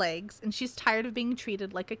longer legs, and she's tired of being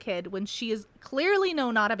treated like a kid when she is clearly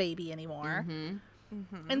not a baby anymore. Mm-hmm.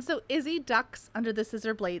 Mm-hmm. And so Izzy ducks under the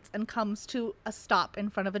scissor blades and comes to a stop in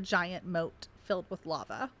front of a giant moat filled with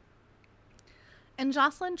lava. And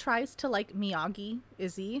Jocelyn tries to, like, Miyagi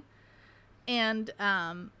Izzy, and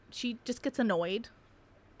she just gets annoyed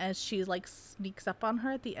as she, like, sneaks up on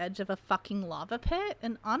her at the edge of a fucking lava pit.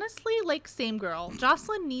 And honestly, like, same girl.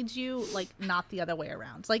 Jocelyn needs you, like, not the other way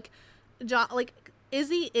around. Like,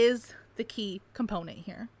 Izzy is the key component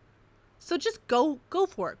here. So just go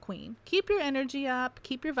for it, queen. Keep your energy up.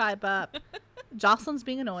 Keep your vibe up. Jocelyn's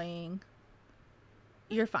being annoying.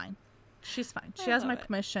 You're fine. She's fine. She has my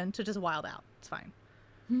permission to just wild out. It's fine.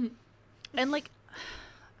 And, like,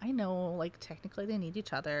 I know, like, technically they need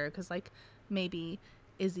each other because, like, maybe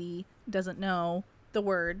Izzy doesn't know the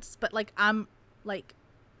words, but, like, I'm ride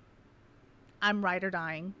or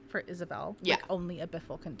dying for Isabel. Yeah. Like, only a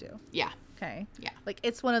Biffle can do. Yeah. Okay? Yeah. Like,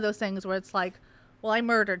 it's one of those things where it's like, well, I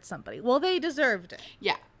murdered somebody. Well, they deserved it.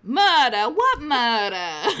 Yeah. Murder? What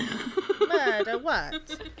murder? Murder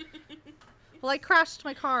what? Well, I crashed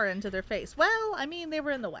my car into their face. Well, I mean, they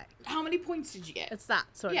were in the way. How many points did you get? It's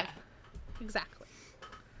that sort Yeah. of. Exactly.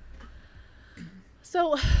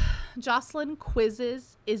 So, Jocelyn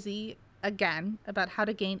quizzes Izzy again about how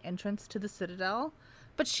to gain entrance to the Citadel,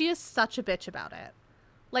 but she is such a bitch about it.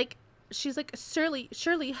 Like, she's like,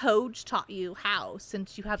 surely Hoge taught you how,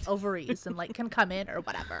 since you have ovaries and, like, can come in or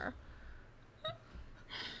whatever.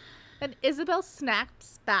 And Isabel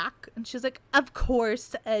snaps back, and she's like, of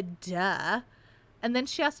course, duh. And then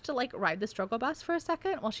she has to, like, ride the struggle bus for a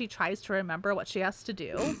second while she tries to remember what she has to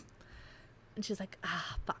do. And she's like,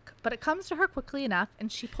 fuck. But it comes to her quickly enough,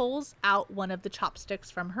 and she pulls out one of the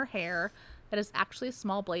chopsticks from her hair that is actually a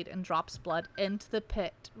small blade and drops blood into the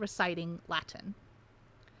pit, reciting Latin.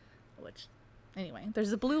 Which, anyway,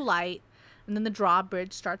 there's a blue light, and then the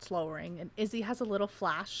drawbridge starts lowering, and Izzy has a little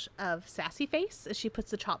flash of sassy face as she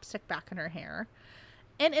puts the chopstick back in her hair.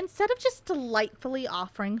 And instead of just delightfully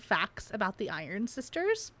offering facts about the Iron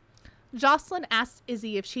Sisters, Jocelyn asks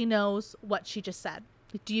Izzy if she knows what she just said.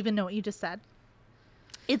 Like, do you even know what you just said?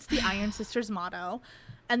 It's the Iron Sisters motto,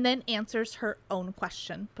 and then answers her own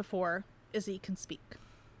question before Izzy can speak.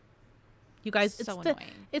 You guys,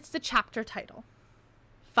 it's the chapter title.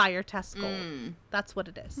 Fire Test Gold. That's what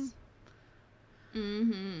it is.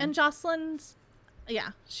 Mm-hmm. And Jocelyn's,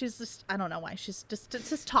 she's just, I don't know why. She's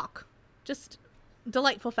just talk. Just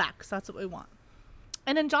delightful facts. That's what we want.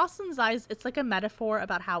 And in Jocelyn's eyes, it's like a metaphor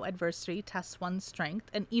about how adversity tests one's strength.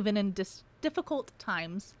 And even in difficult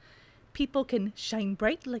times, people can shine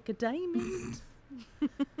bright like a diamond.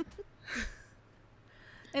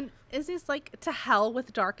 And Izzy's like, to hell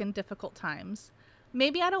with dark and difficult times.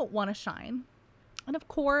 Maybe I don't want to shine. And of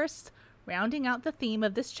course, rounding out the theme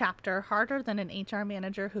of this chapter, harder than an HR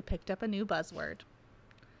manager who picked up a new buzzword,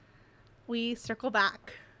 we circle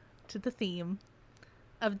back to the theme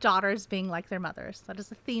of daughters being like their mothers. That is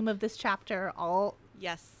the theme of this chapter.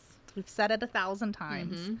 Yes. We've said it 1,000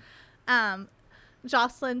 times. Mm-hmm.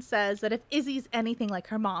 Jocelyn says that if Izzy's anything like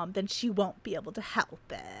her mom, then she won't be able to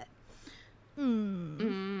help it.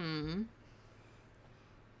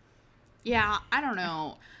 Yeah, I don't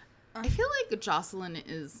know. I feel like Jocelyn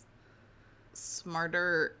is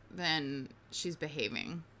smarter than she's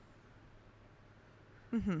behaving.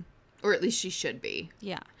 Mm-hmm. Or at least she should be.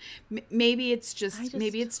 Yeah. Maybe it's just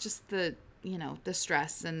the, the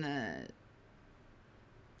stress and the,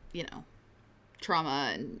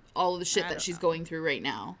 trauma and all of the shit that she's going through right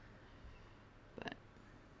now. But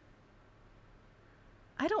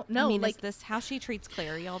I don't know. I mean, like, is this how she treats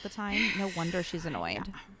Clary all the time? No wonder she's annoyed.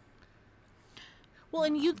 Yeah. well,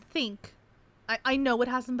 and you'd think, I know it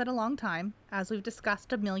hasn't been a long time, as we've discussed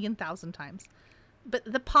 1,000,000 times, but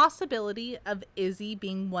the possibility of Izzy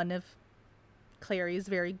being one of Clary's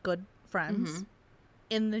very good friends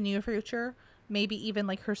in the near future, maybe even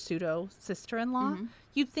like her pseudo sister-in-law,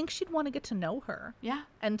 you'd think she'd want to get to know her. Yeah.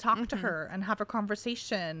 And talk to her and have a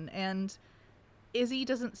conversation. And Izzy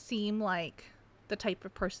doesn't seem like the type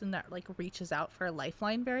of person that like reaches out for a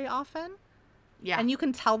lifeline very often. Yeah. And you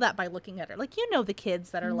can tell that by looking at her. Like, you know, the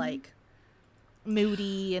kids that are like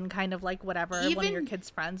moody and kind of like whatever, one of your kids'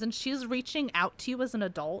 friends. And she's reaching out to you as an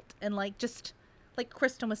adult and like just like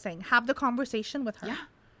Kristen was saying, have the conversation with her.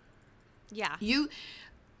 Yeah.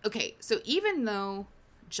 Okay, so even though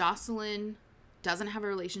Jocelyn doesn't have a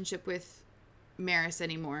relationship with Maris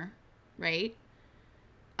anymore, right?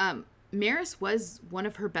 Maris was one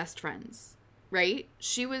of her best friends, right?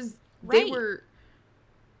 She was, Right.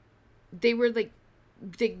 they were like,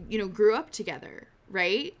 they, you know, grew up together,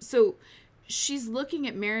 right? So she's looking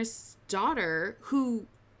at Maris' daughter who,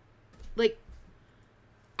 like,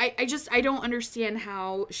 I don't understand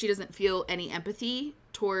how she doesn't feel any empathy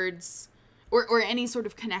towards or any sort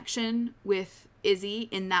of connection with Izzy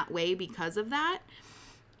in that way because of that.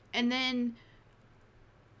 And then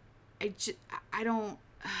I don't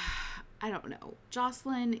know.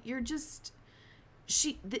 Jocelyn, you're just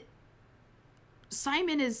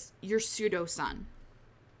Simon is your pseudo son.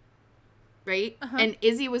 Right? And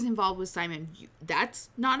Izzy was involved with Simon. That's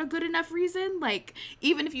not a good enough reason. Like,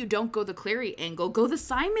 even if you don't go the Clary angle, go the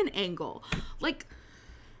Simon angle. Like,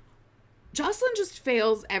 Jocelyn just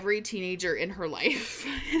fails every teenager in her life.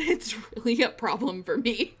 And it's really a problem for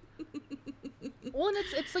me. Well, and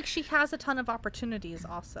it's like she has a ton of opportunities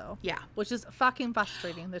also. Yeah. Which is fucking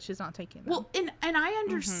frustrating that she's not taking them. Well, and I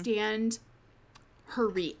understand her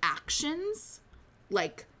reactions.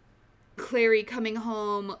 Like, Clary coming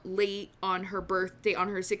home late on her birthday, on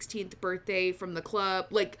her 16th birthday from the club.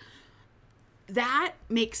 Like, that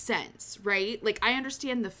makes sense, right? Like, I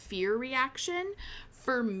understand the fear reaction.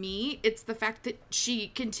 For me, it's the fact that she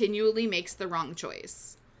continually makes the wrong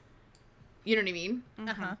choice. You know what I mean?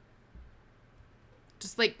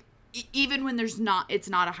 Just like, even when it's not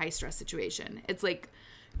a high stress situation. It's like,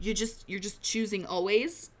 you're just choosing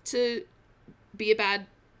always to be a bad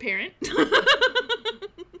parent.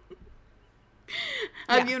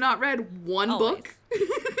 Have you not read one book?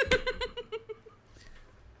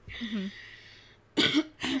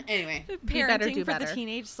 Anyway. Parenting for the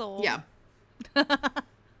teenage soul. Yeah.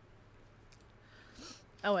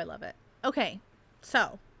 Oh, I love it. Okay,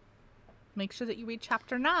 so make sure that you read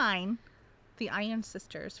chapter 9, The Iron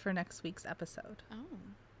Sisters, for next week's episode. Oh.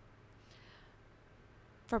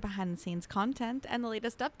 For behind-the-scenes content and the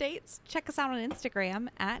latest updates, check us out on Instagram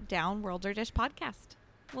at Downworlder Podcast.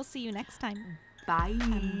 We'll see you next time. Bye.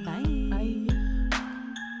 Bye. Bye.